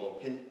people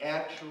can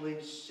actually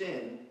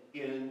sin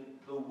in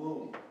the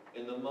womb,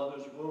 in the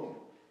mother's womb.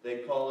 They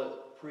call it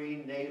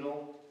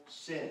prenatal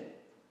sin.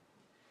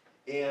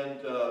 And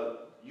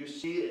you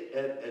see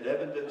it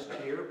evidenced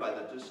here by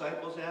the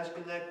disciples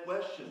asking that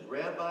question,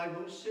 Rabbi,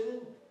 who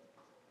sinned?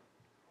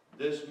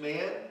 This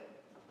man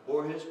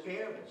or his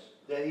parents,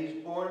 that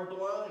he's born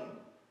blind?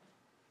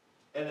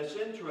 And it's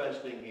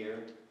interesting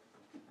here,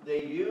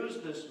 they use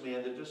this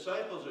man, the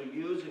disciples are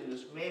using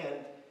this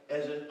man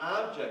as an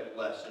object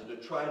lesson to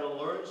try to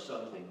learn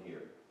something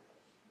here.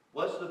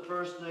 What's the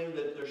first thing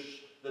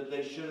that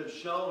they should have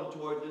shown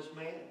toward this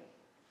man?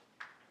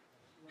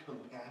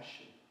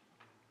 Compassion.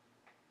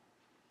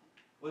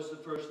 What's the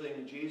first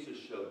thing Jesus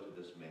showed to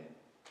this man?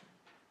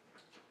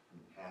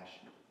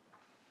 Compassion.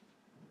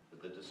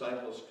 But the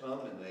disciples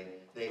come and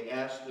they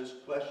ask this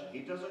question. He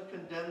doesn't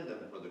condemn them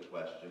for the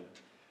question,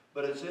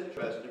 but it's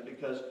interesting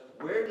because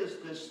where does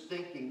this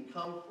thinking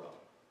come from?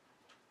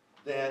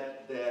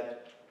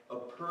 That a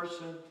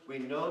person, we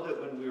know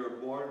that when we were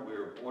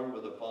born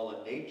with a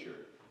fallen nature,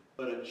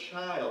 but a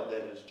child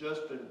that has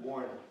just been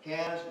born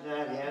has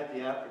not had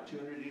the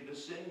opportunity to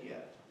sin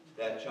yet.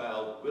 That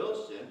child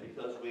will sin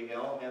because we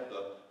all have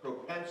the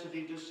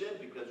propensity to sin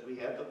because we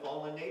have the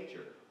fallen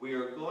nature. We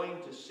are going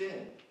to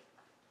sin.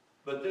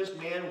 But this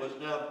man was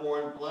now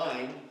born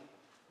blind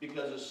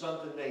because of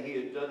something that he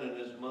had done in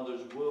his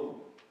mother's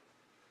womb.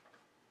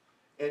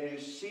 And you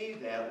see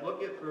that,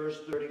 look at verse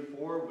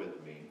 34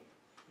 with me.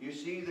 You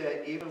see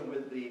that even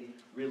with the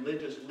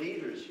religious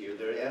leaders here,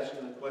 they're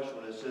asking the question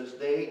when it says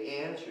they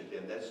answered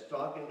him. That's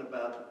talking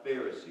about the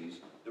Pharisees,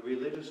 the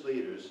religious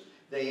leaders.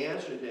 They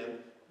answered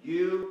him,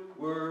 you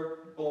were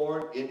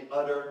born in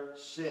utter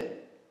sin.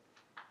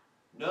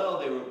 No,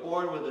 they were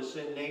born with a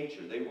sin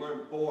nature. They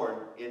weren't born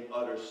in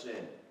utter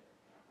sin.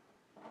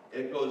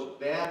 It goes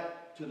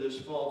back to this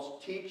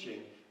false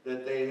teaching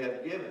that they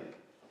have given,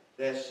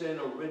 that sin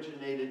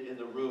originated in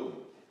the womb.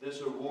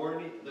 This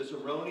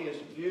erroneous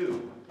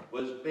view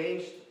was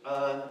based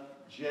on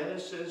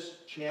Genesis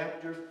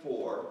chapter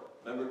 4.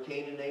 Remember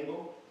Cain and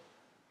Abel?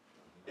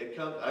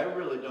 I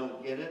really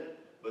don't get it,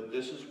 but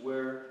this is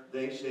where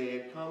they say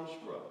it comes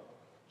from.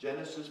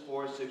 Genesis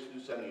 4, 6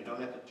 through 7. You don't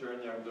have to turn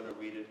there. I'm going to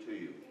read it to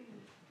you.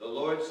 The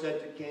Lord said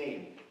to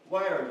Cain,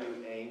 why are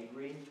you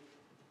angry?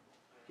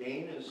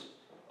 Cain is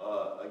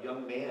a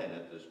young man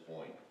at this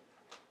point.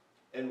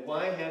 And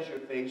why has your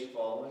face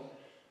fallen?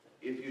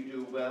 If you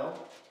do well,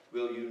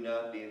 will you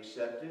not be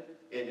accepted?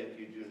 And if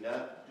you do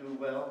not do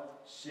well,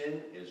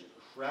 sin is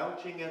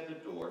crouching at the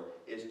door.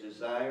 Its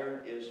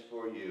desire is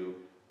for you,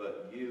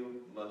 but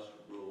you must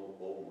rule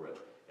over it.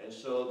 And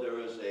so there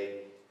is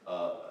a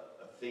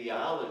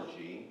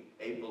theology,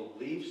 a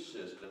belief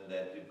system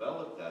that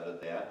developed out of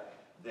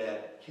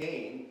that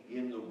Cain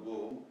in the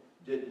womb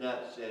did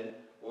not sin,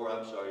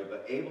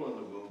 but Abel in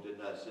the womb did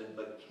not sin,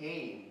 but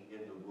Cain in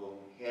the womb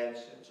had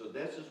sinned. So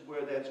this is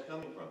where that's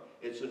coming from.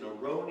 It's an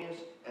erroneous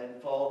and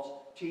false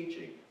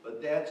teaching.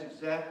 But that's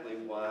exactly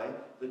why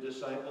the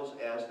disciples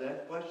asked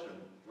that question.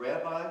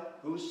 Rabbi,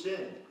 who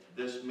sinned,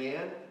 this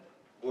man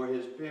or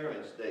his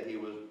parents, that he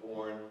was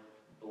born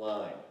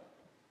blind?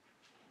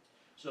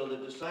 So the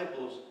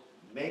disciples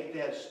make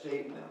that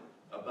statement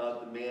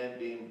about the man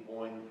being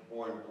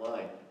born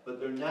blind, but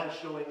they're not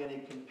showing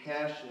any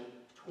compassion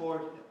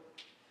toward him.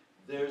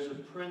 there's a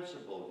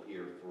principle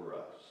here for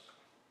us.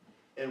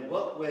 In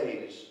what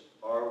ways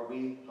are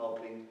we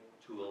helping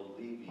to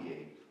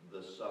alleviate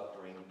the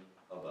suffering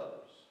of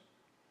others?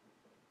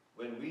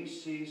 When we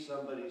see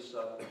somebody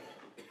suffering,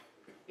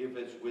 if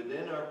it's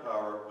within our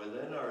power,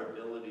 within our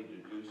ability to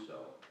do so,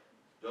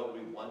 don't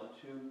we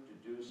want to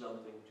do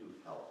something to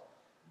help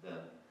them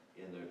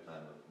in their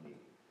time of need?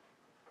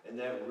 And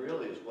that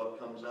really is what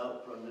comes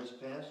out from this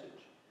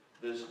passage.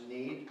 This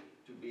need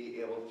to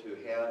be able to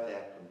have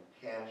that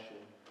compassion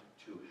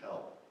to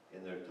help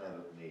in their time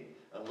of need.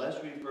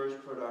 Unless we first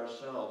put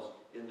ourselves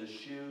in the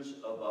shoes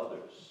of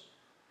others,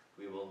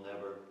 we will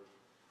never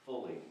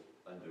fully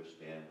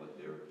understand what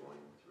they're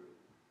going through.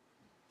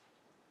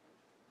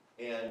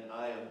 And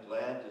I am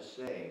glad to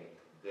say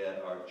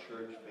that our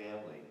church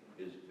family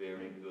is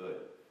very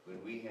good.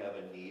 When we have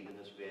a need in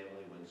this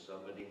family, when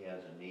somebody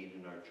has a need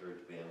in our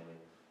church family,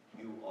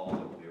 you all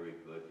are very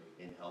good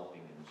in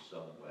helping in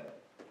some way.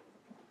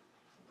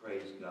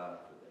 Praise God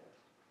for that.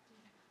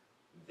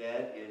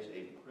 That is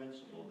a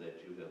principle that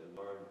you have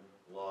learned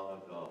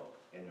long ago,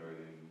 and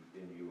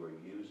you are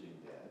using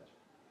that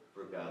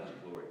for God's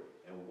glory.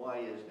 And why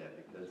is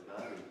that? Because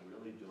God is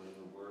really doing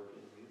the work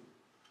in you.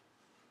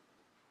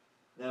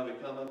 Now we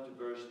come up to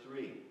verse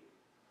 3.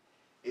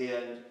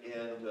 And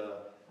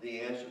the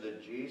answer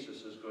that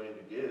Jesus is going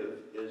to give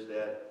is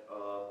that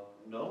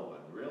no one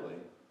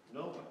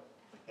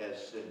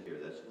has sinned here.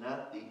 That's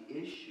not the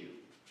issue.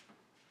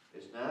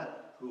 It's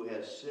not who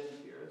has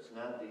sinned here. It's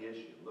not the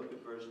issue. Look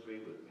at verse 3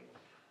 with me.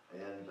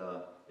 And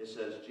it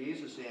says,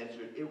 Jesus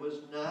answered, it was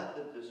not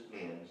that this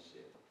man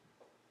sinned.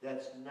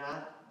 That's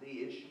not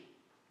the issue.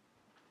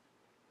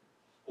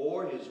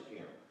 Or his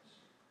parents.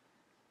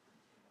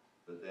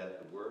 But that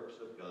the works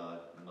of God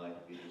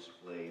might be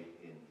displayed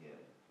in him.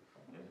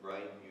 And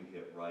Brian, you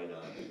hit right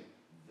on it.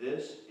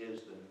 This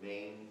is the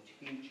main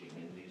teaching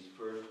in these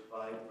first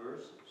 5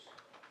 verses.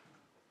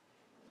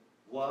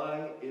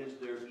 Why is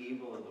there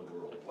evil in the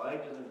world? Why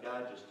doesn't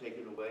God just take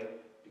it away?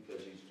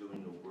 Because he's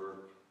doing the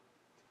work.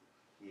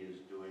 He is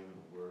doing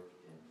the work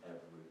in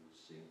every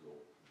single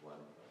one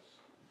of us.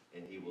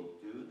 And he will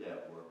do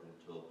that work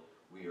until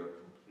we are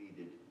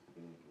completed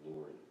in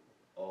glory.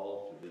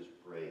 All to his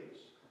praise.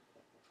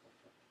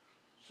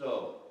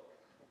 So,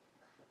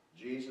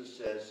 Jesus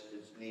says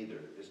it's neither.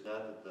 It's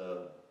not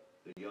that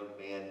the young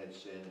man had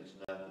sinned. It's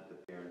not that the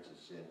parents had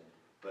sinned.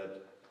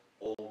 But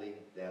only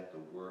that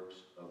the works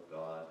of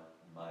God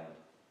might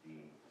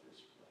be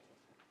displayed.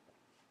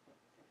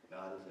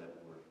 God is at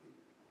work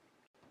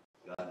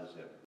here. God is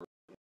at work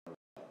in our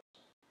lives.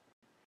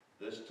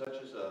 This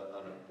touches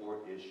on a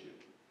core issue,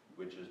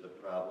 which is the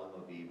problem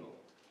of evil,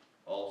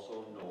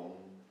 also known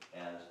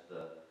as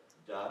the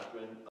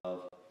doctrine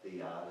of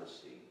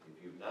theodicy.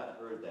 If you've not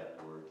heard that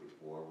word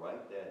before,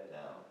 write that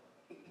down.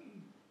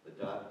 The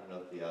doctrine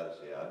of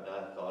theodicy. I've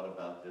not thought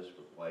about this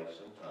for quite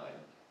some time.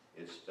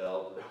 It's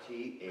spelled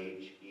Theodicy.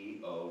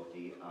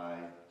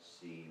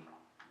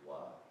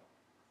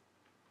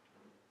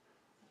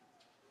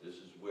 This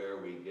is where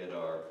we get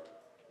or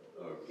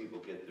people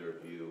get their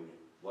view,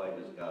 why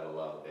does God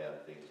allow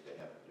bad things to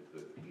happen to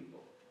good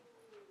people?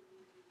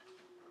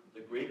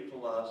 The Greek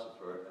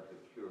philosopher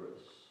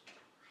Epicurus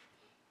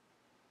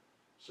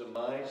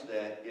surmised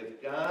that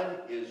if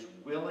God is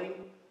willing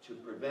to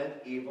prevent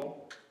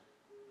evil,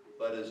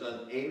 but is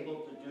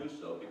unable to do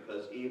so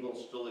because evil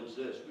still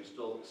exists, we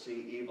still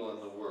see evil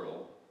in the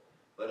world,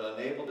 but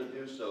unable to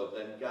do so,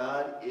 then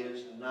God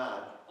is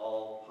not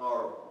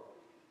all-powerful.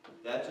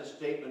 That's a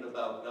statement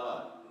about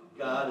God.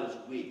 God is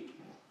weak.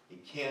 He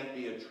can't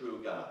be a true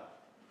God.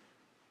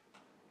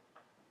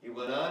 He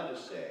went on to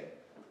say,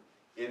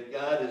 if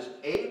God is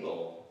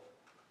able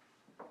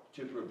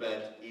to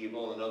prevent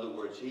evil, in other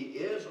words, he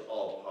is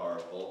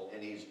all-powerful,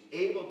 and he's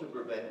able to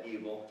prevent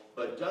evil,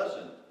 but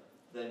doesn't,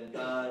 then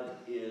God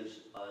is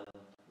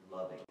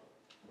unloving.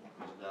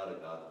 He's not a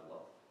God of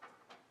love.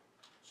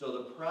 So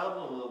the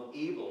problem of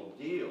evil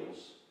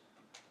deals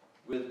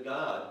with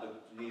God,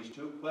 these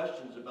 2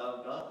 questions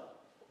about God.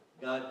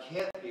 God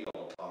can't be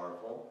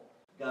all-powerful.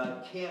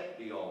 God can't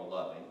be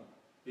all-loving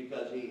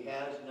because he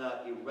has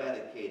not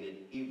eradicated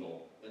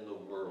evil in the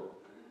world.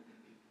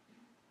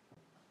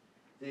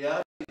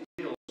 Theodicy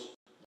deals with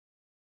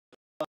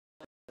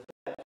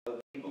the effect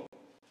of evil.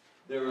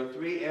 There are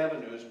 3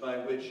 avenues by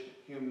which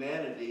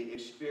humanity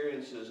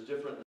experiences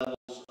different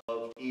levels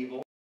of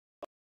evil.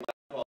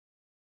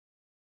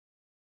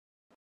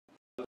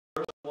 The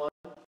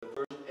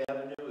first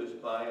avenue is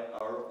by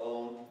our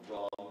own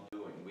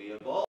wrongdoing. We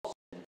have all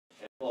sinned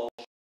and fall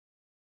short.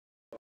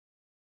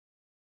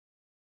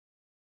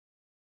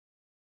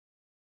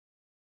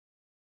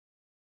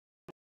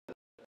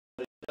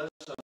 But it does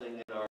something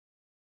in our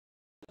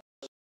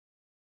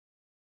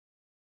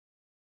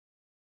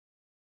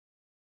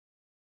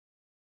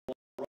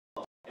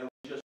wrong, and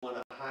we just want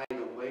to hide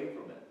away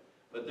from it.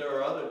 But there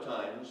are other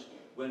times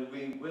when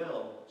we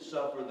will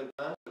suffer the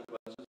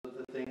consequences of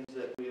the things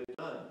that we have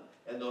done.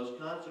 And those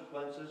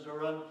consequences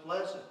are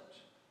unpleasant.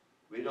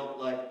 We don't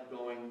like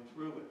going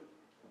through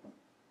it.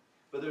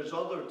 But there's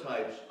other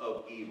types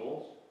of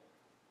evils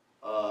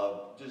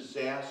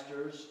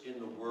disasters in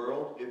the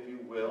world, if you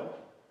will.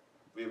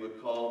 We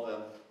would call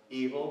them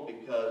evil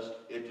because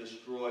it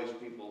destroys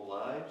people's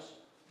lives.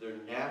 They're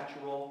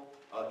natural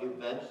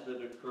events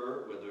that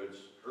occur, whether it's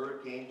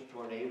hurricanes,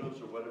 tornadoes,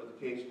 or whatever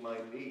the case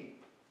might be.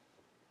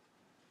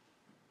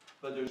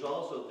 But there's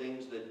also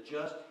things that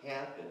just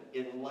happen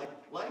in life.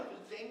 Life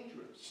is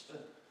dangerous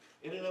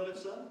in and of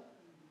itself.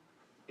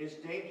 It's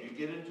dangerous. You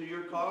get into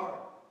your car.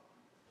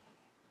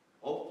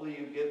 Hopefully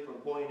you get from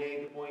point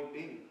A to point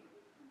B.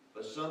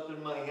 But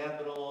something might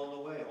happen along the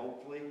way.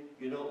 Hopefully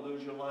you don't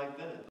lose your life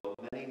in it, though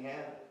many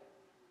have.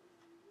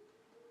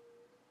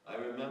 I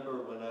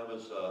remember when I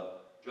was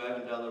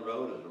driving down the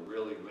road, it was a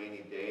really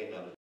rainy day, and I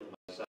was in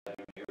my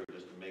side mirror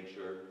just to make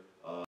sure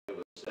it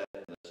was set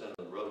in the center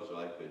of the road so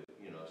I could,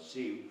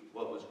 see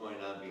what was going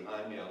on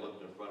behind me. I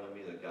looked in front of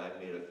me, the guy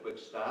made a quick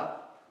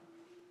stop,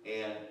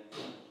 and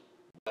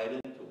right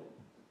into him.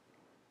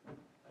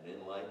 I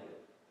didn't like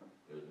it.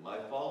 It was my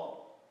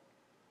fault,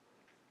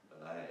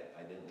 but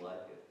I didn't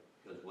like it.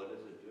 Because what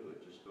does it do?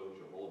 It just throws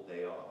your whole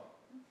day off.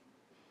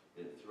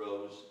 It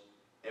throws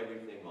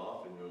everything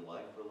off in your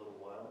life for a little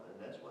while,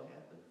 and that's what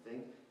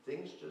happened.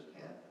 Things just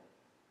happen.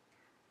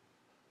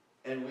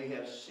 And we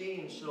have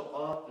seen so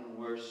often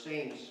where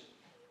saints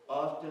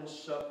often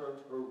suffer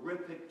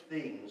horrific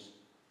things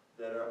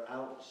that are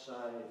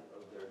outside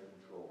of their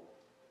control.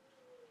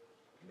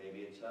 Maybe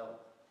it's health.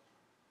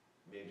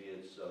 Maybe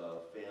it's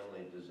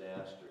family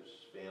disasters,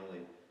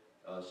 family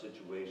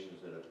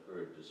situations that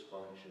occurred,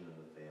 dysfunction in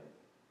the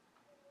family.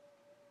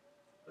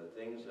 But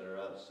things that are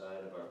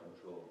outside of our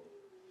control.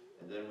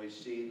 And then we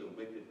see the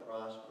wicked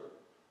prosper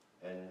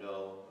and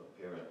no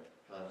apparent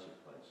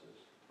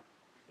consequences.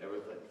 Ever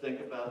think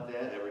about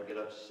that? Ever get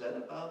upset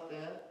about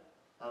that?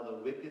 How the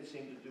wicked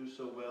seem to do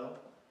so well?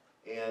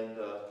 And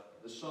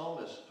the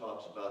psalmist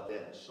talks about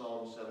that in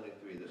Psalm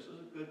 73. This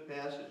is a good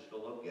passage to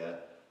look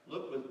at.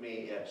 Look with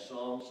me at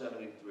Psalm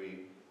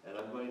 73, and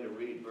I'm going to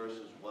read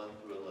verses 1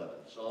 through 11.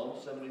 Psalm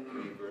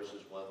 73,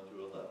 verses 1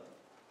 through 11.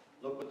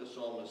 Look what the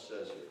psalmist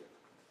says here.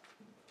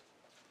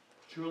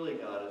 Truly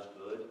God is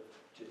good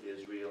to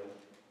Israel,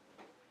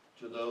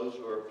 to those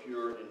who are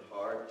pure in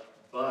heart,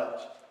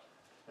 but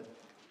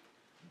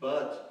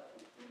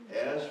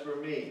as for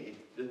me,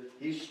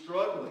 he's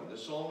struggling, the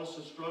psalmist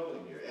is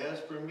struggling here. As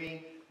for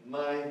me,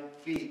 my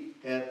feet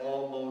had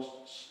almost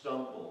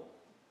stumbled.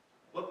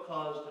 What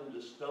caused him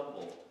to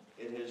stumble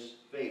in his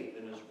faith,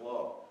 in his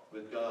walk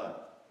with God?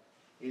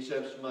 He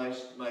says, my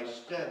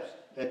steps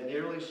had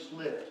nearly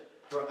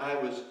slipped, for I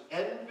was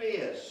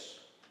envious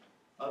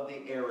of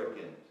the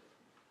arrogant.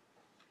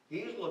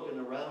 He's looking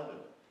around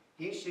him.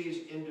 He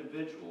sees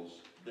individuals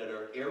that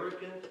are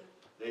arrogant.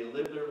 They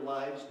live their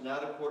lives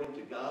not according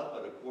to God,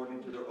 but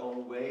according to their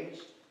own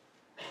ways.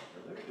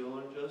 And they're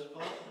doing just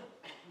fine.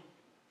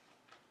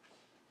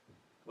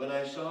 When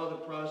I saw the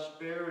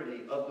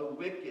prosperity of the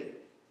wicked,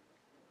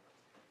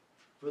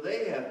 for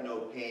they have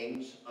no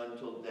pains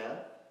until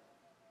death.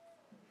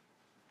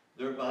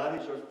 Their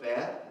bodies are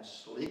fat and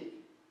sleek.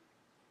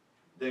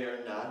 They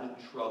are not in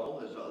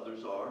trouble as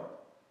others are.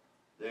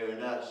 They are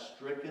not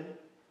stricken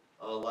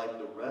like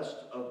the rest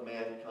of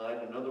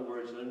mankind. In other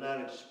words, they're not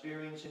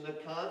experiencing the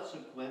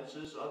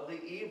consequences of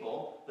the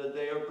evil that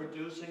they are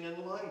producing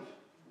in life.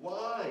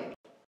 Why?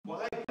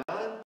 Why,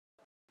 God?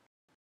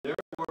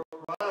 Therefore,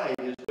 pride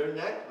is their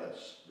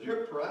necklace.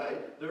 They're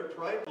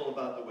prideful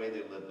about the way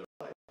they live their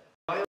life.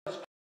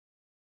 Violence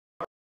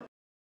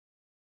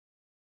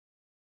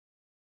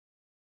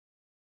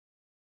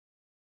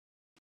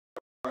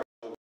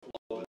overflow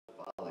with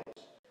follies.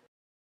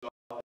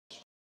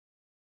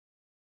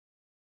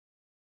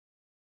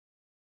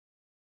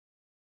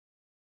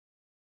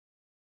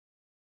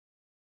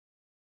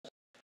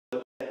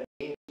 What that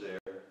means there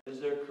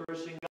is they're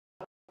cursing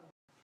God.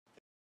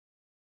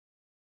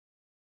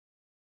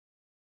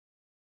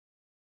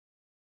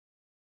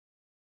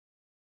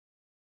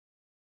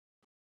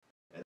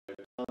 And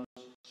their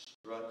tongues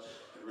struts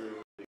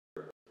through the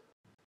earth.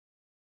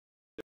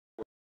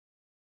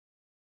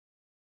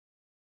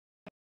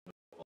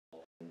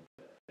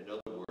 In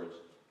other words,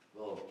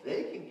 well, if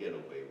they can get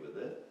away with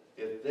it,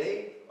 if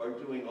they are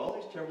doing all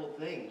these terrible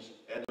things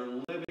and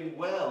they're living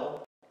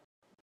well,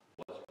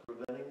 what's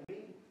preventing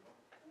me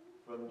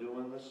from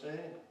doing the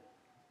same?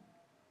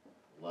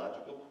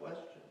 Logical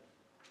question.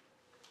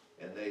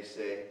 And they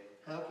say,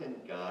 how can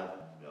God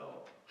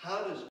know?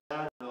 How does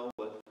God know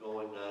what's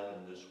going on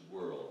in this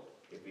world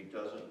if he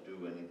doesn't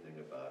do anything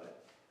about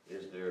it?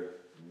 Is there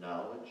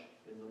knowledge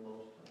in the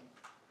Most High?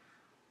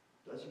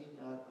 Does he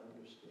not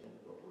understand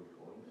what we're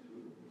going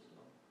through in this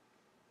life?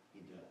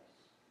 He does.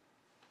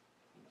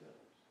 He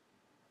does.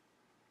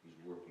 He's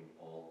working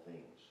all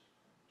things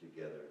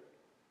together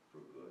for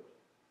good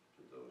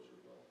to those who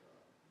love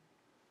God.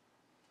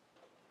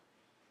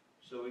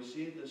 So we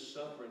see this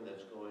suffering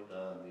that's going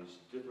on,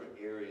 these different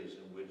areas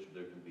in which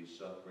there can be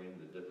suffering,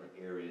 the different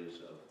areas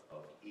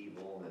of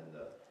evil and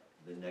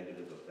the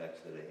negative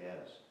effects that it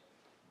has.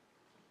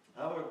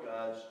 How are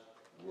God's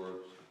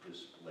works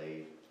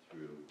displayed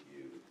through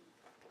you?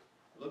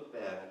 Look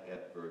back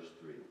at verse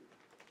 3.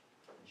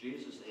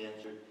 Jesus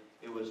answered,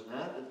 "It was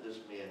not that this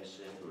man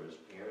sinned or his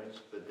parents,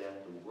 but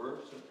that the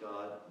works of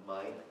God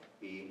might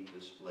be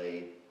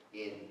displayed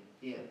in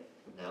him."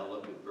 Now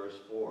look at verse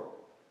 4.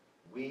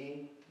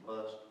 "We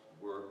must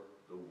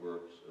work the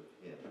works of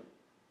him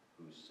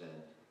who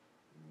sent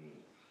me."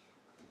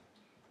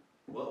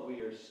 What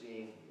we are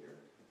seeing here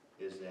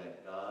is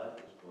that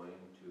God is going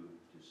to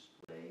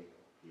display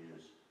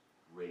his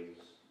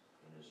grace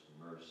and his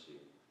mercy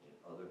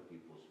in other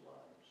people's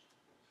lives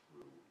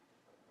through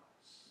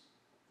us.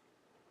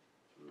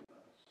 Through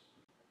us.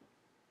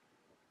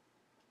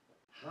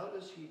 How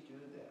does he do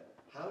that?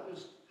 How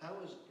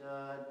is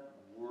God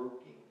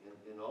working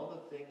in all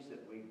the things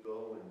that we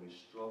go and we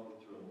struggle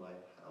through in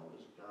life? How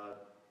is God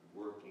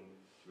working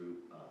through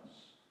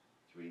us?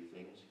 Three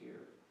things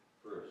here.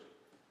 First,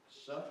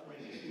 suffering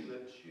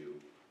equips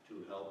you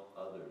to help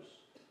others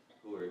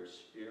who are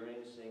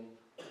experiencing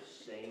the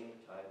same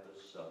type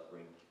of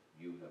suffering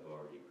you have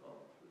already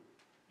gone through.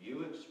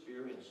 You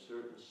experience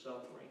certain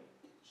suffering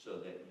so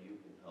that you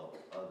can help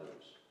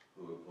others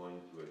who are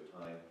going through a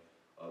time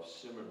of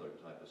similar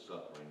type of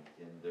suffering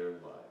in their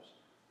lives.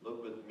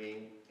 Look with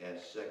me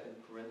at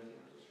 2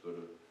 Corinthians. Let's go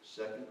to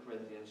 2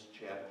 Corinthians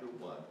chapter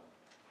 1,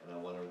 and I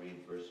want to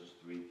read verses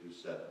 3 through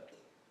 7.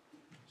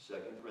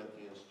 2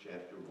 Corinthians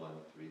chapter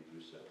 1, 3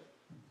 through 7.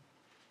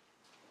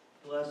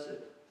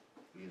 "Blessed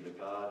be the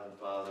God and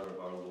Father of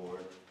our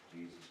Lord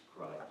Jesus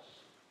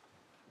Christ,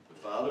 the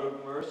Father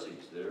of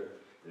mercies." There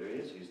he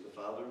is. He's the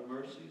Father of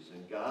mercies,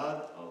 "and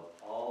God of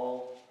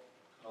all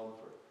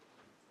comfort,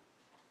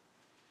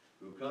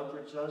 who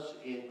comforts us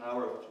in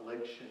our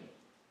affliction,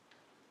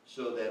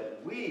 so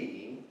that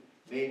we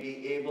may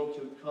be able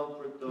to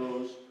comfort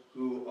those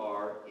who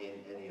are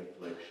in any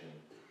affliction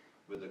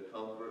with the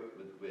comfort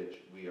with which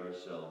we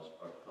ourselves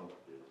are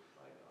comforted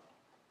by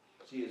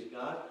God." See, as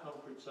God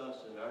comforts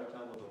us in our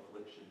time of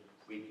affliction,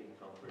 we can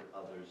comfort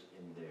others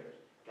in theirs.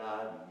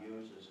 God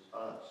uses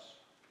us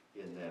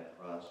in that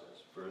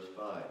process. Verse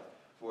 5.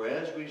 "For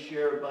as we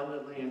share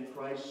abundantly in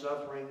Christ's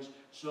sufferings,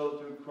 so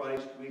through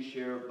Christ we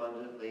share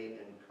abundantly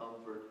in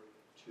comfort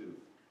too.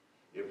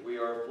 If we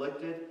are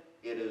afflicted,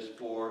 it is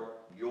for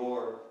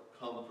your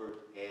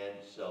comfort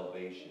and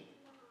salvation."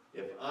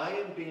 If I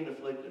am being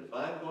afflicted, if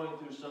I'm going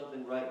through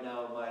something right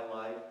now in my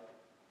life,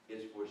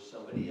 it's for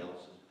somebody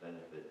else's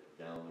benefit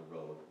down the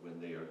road when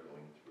they are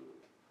going through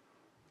it.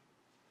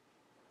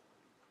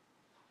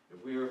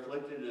 If we are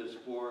afflicted, it is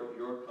for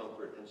your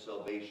comfort and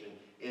salvation.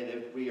 And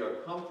if we are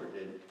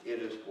comforted, it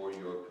is for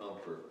your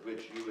comfort,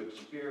 which you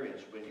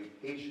experience when you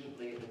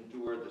patiently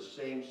endure the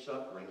same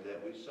suffering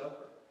that we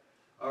suffer.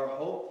 Our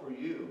hope for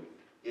you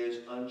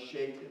is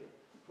unshaken,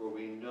 for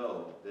we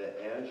know that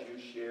as you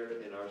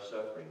share in our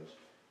sufferings,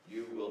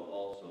 you will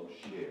also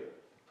share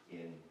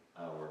in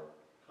our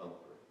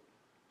comfort.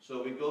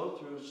 So we go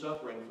through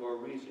suffering for a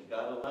reason.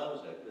 God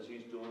allows that because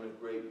he's doing a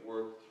great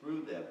work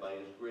through that by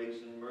his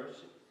grace and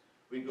mercy.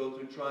 We go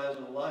through trials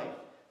of life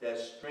that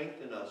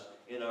strengthen us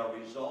in our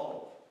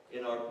resolve,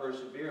 in our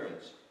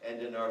perseverance,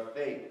 and in our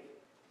faith.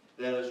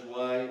 That is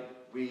why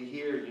we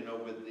hear,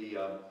 with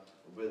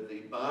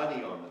the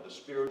body armor, the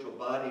spiritual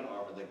body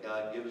armor that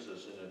God gives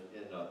us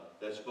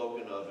that's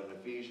spoken of in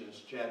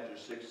Ephesians chapter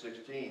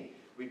 6:16.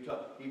 He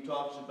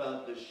talks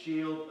about the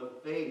shield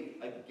of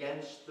faith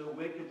against the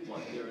wicked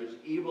one. There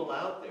is evil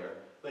out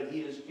there, but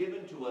he has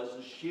given to us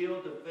a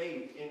shield of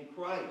faith in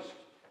Christ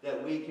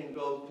that we can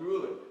go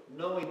through it,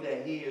 knowing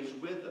that he is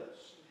with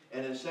us.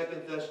 And in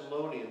 2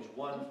 Thessalonians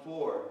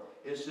 1:4,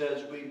 it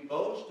says, "We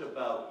boast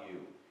about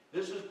you."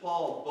 This is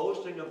Paul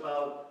boasting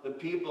about the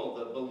people,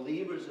 the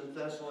believers in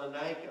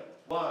Thessalonica.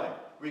 Why?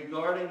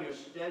 "Regarding your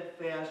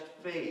steadfast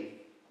faith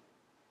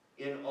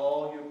in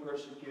all your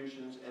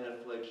persecutions and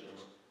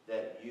afflictions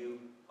that you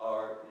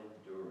are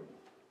enduring."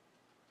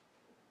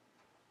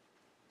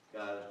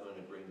 God is going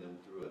to bring them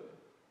through it.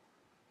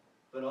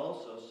 But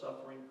also,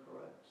 suffering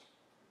corrects.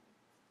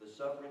 The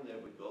suffering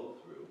that we go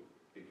through,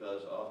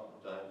 because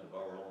oftentimes of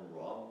our own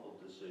wrongful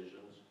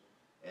decisions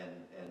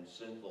and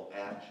sinful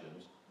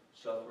actions,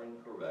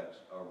 suffering corrects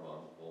our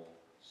wrongful,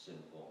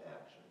 sinful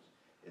actions.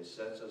 It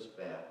sets us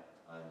back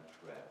on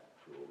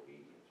track to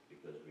obedience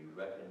because we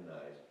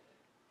recognize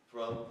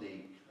from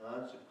the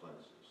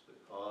consequences, the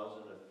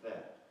cause and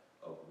effect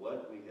of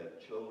what we have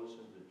chosen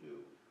to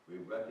do, we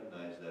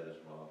recognize that is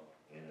wrong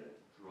and it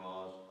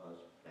draws us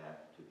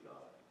back to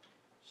God.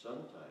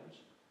 Sometimes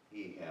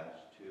he has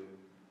to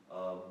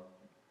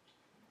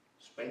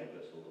spank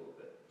us a little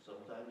bit.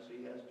 Sometimes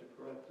he has to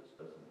correct us,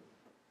 doesn't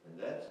he? And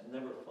that's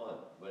never fun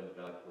when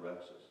God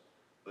corrects us,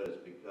 but it's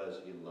because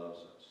he loves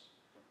us.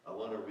 I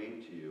want to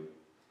read to you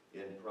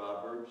in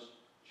Proverbs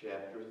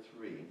chapter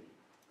 3.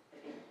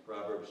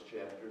 Proverbs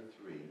chapter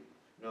 3.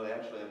 No,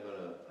 actually, I'm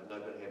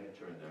not going to have you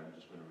turn there. I'm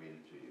just going to read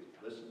it to you.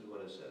 Listen to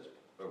what it says,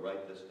 but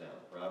write this down.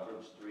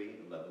 Proverbs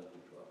 3:11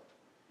 through 12.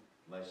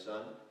 "My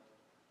son,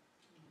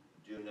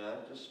 do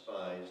not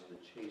despise the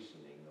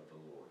chastening of the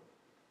Lord,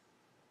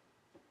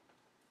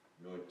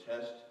 nor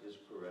detest his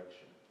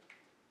correction.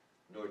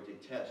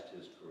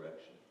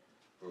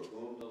 For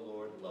whom the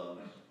Lord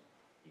loves,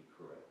 he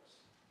corrects."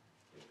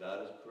 If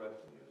God is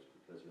correcting you, it's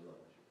because he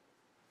loves you.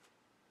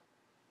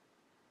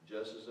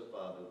 Just as the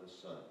Father, the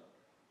Son,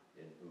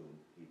 in whom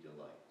he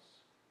delights.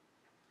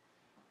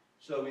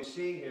 So we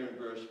see here in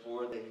verse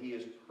 4 that he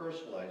is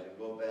personalizing,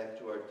 go back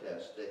to our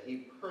text, that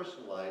he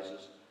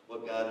personalizes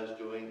what God is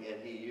doing,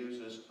 and he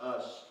uses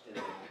us in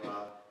the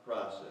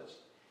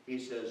process. He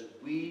says,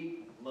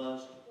 we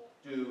must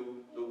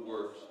do the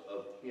works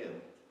of him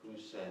who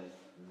sent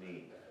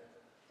me.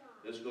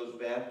 This goes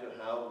back to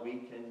how we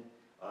can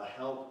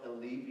help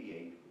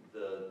alleviate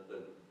the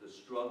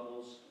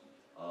struggles,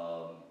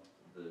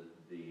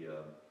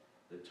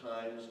 the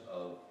times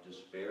of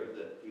despair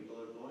that people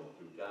are going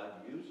through. God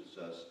uses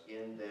us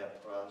in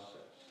that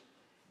process.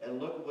 And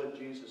look at what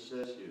Jesus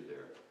says here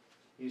there.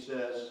 He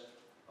says,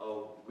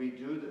 oh, we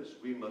do this.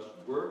 We must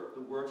work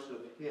the works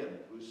of him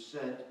who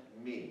sent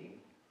me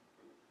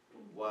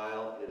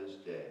while it is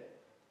day.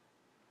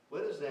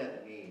 What does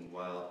that mean,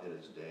 while it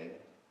is day?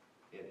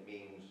 It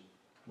means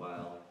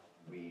while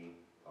we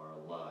are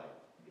alive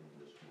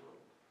in this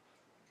world.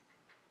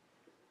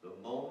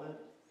 The moment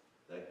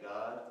that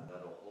God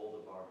got a hold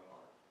of our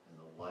heart and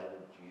the light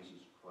of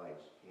Jesus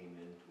Christ came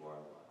into our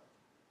life,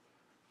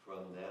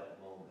 from that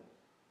moment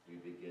we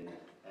begin to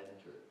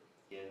enter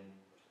into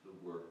the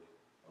work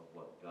of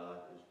what God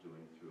is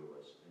doing through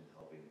us in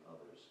helping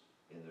others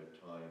in their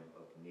time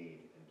of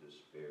need and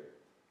despair.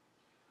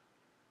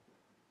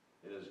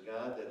 It is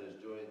God that is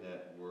doing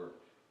that work.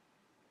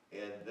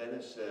 And then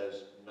it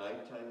says,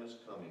 nighttime is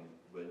coming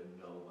when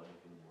no one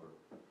can work.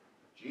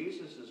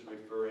 Jesus is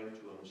referring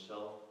to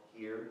himself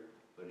here,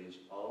 but he's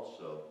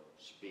also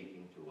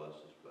speaking to us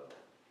as well.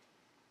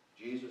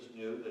 Jesus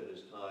knew that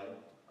his time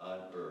on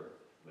earth,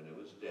 when it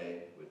was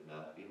day, would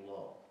not be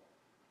long.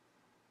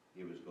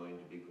 He was going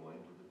to be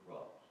going to the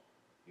cross.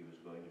 He was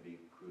going to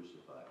be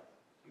crucified.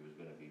 He was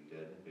going to be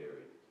dead and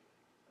buried,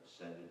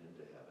 ascended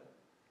into heaven,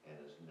 and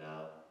is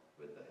now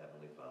with the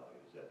Heavenly Father.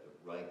 He's at the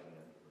right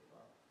hand of the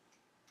Father.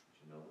 But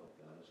you know what?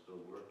 God is still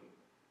working.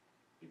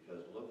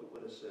 Because look at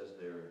what it says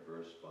there in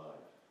verse 5.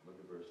 Look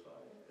at verse 5.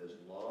 As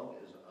long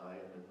as I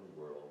am in the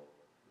world,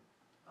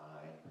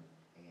 I am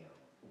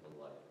the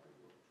light of the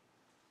world.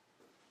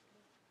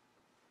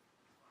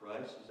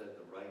 Christ is at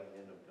the right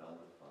hand of God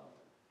the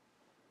Father,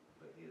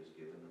 but he has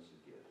given us a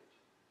gift,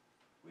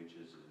 which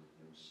is in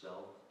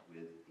himself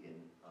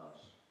within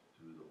us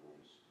through the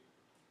Holy Spirit.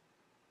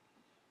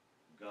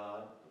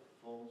 God, the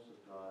fullness of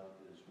God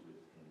is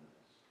within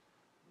us.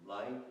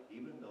 Light,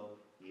 even though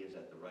he is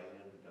at the right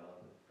hand of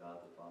God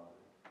the Father,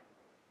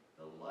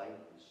 the light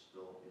is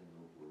still in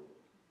the world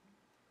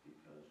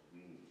because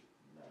we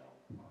now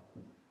are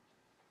the light.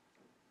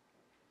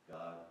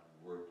 God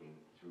working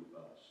through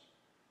us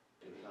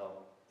to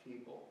help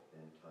people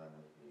in time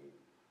of need.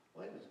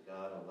 Why does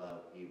God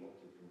allow evil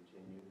to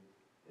continue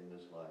in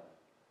this life?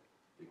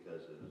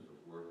 Because it is the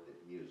work that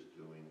he is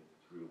doing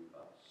through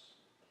us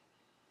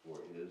for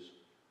his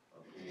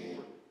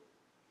glory,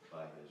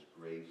 by his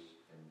grace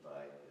and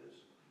by his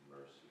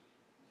mercy.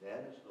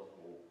 That is the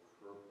whole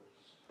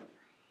purpose.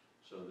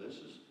 So this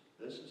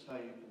is how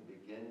you can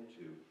begin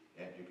to,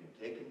 and you can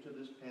take them to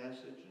this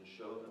passage and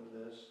show them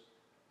this,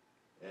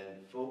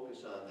 and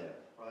focus on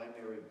that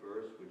primary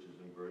verse, which is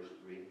in verse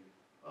 3,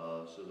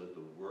 so that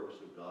the works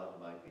of God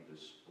might be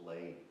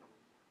displayed.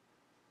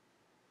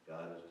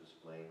 God is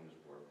displaying his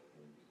work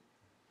in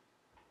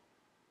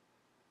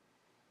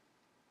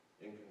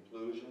you. In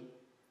conclusion,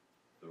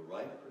 the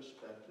right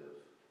perspective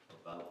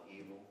about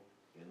evil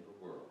in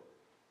the world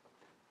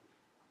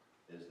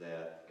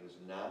is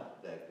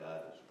not that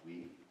God is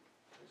weak,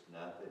 it's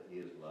not that he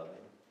is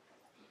loving,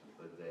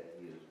 but that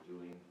he is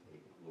doing a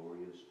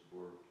glorious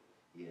work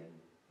in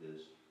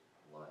this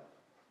life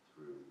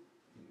through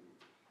you.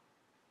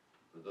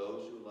 For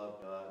those who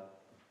love God,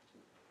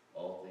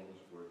 all things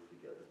work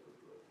together for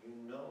good. You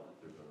know that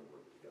they're going to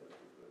work together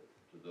for good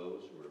to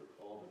those who are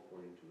called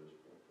according to his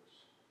purpose.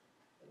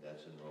 And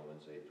that's in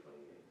Romans 8:28.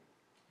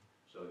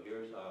 So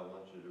here's how I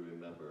want you to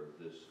remember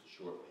this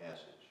short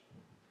passage.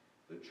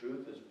 The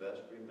truth is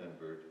best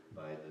remembered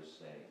by this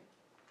saying.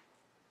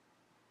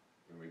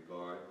 In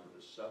regard to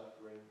the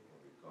suffering, in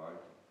regard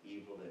to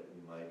evil that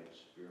we might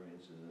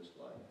experience in this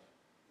life,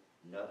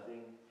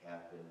 nothing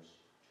happens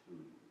to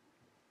you.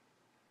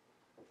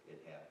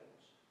 It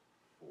happens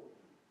for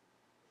you.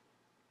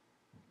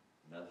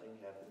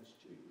 Nothing happens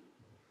to you.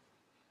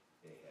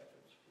 It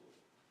happens for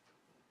you.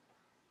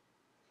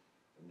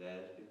 And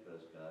that is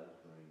because God is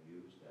going to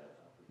use that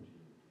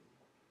opportunity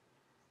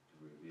to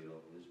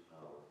reveal his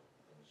power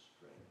and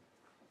strength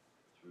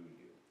through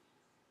you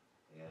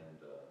and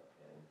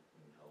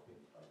in helping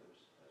others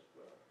as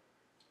well.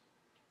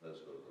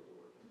 Let's go to the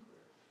Lord in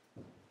prayer.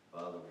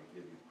 Father, we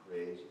give you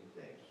praise and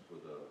thanks for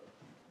the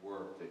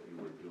work that you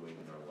are doing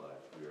in our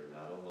lives. We are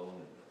not alone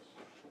in this.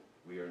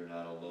 We are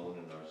not alone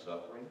in our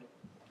suffering,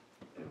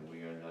 and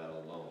we are not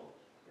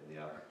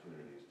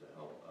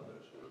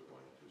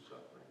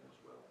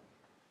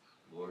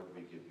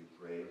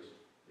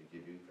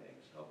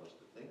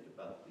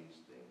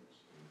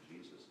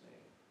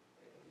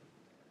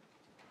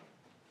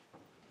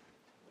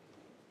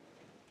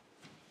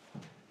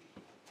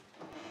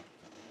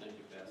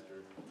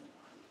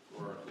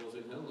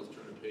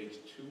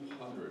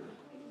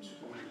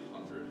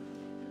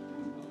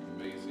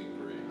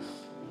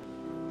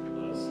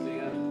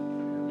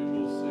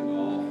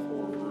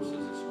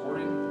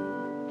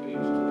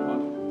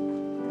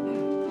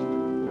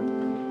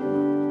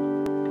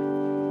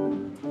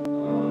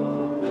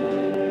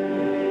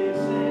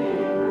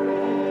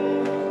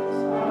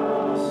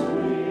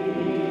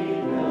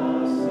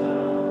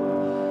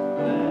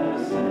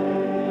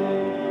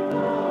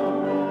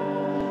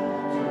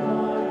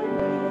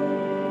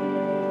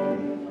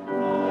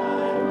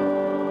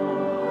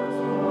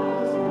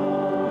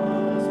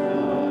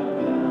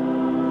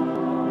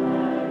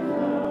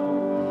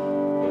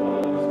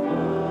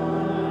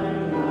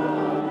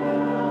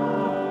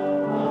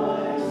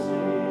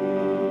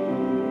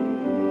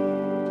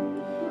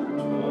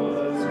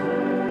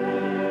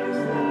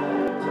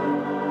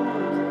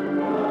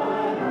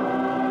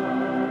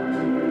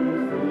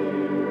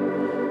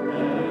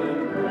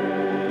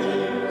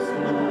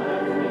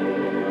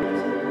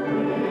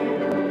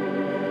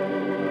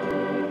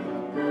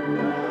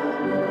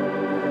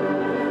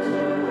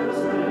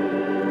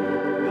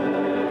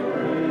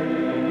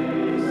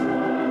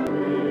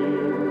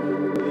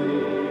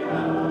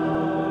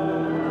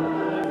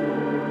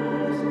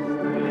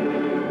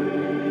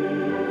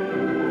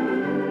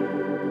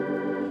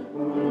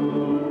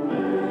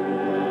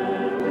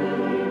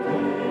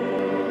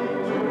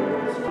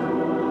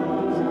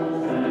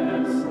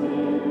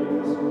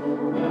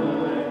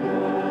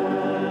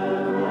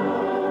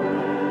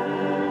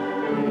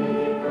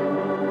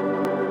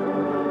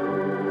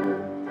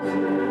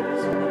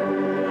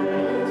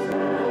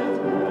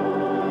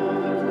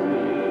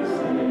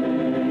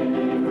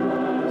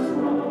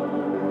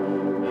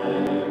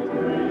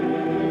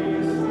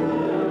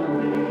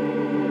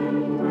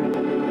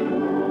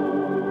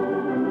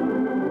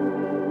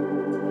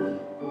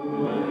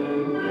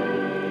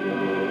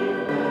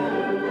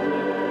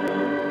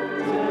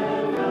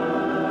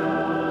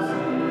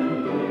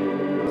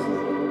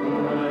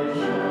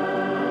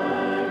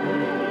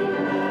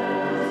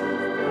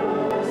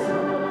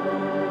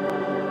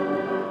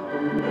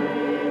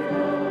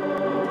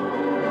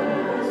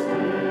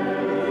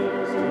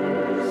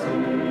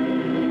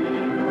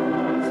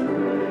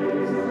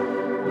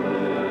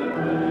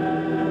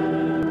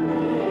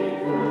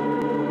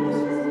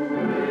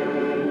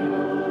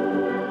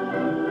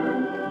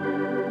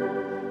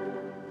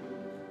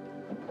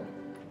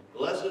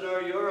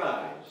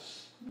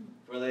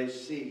they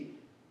see,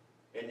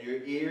 and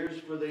your ears,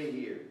 for they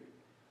hear.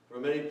 For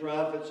many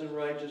prophets and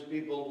righteous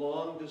people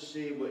long to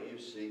see what you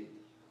see,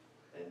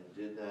 and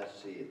did not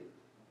see it,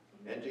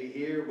 and to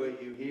hear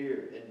what you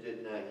hear, and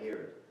did not hear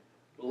it.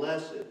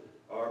 Blessed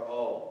are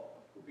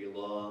all who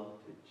belong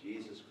to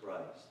Jesus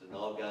Christ. And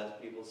all God's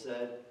people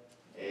said,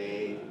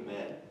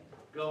 Amen.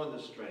 Go in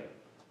the strength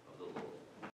of the Lord.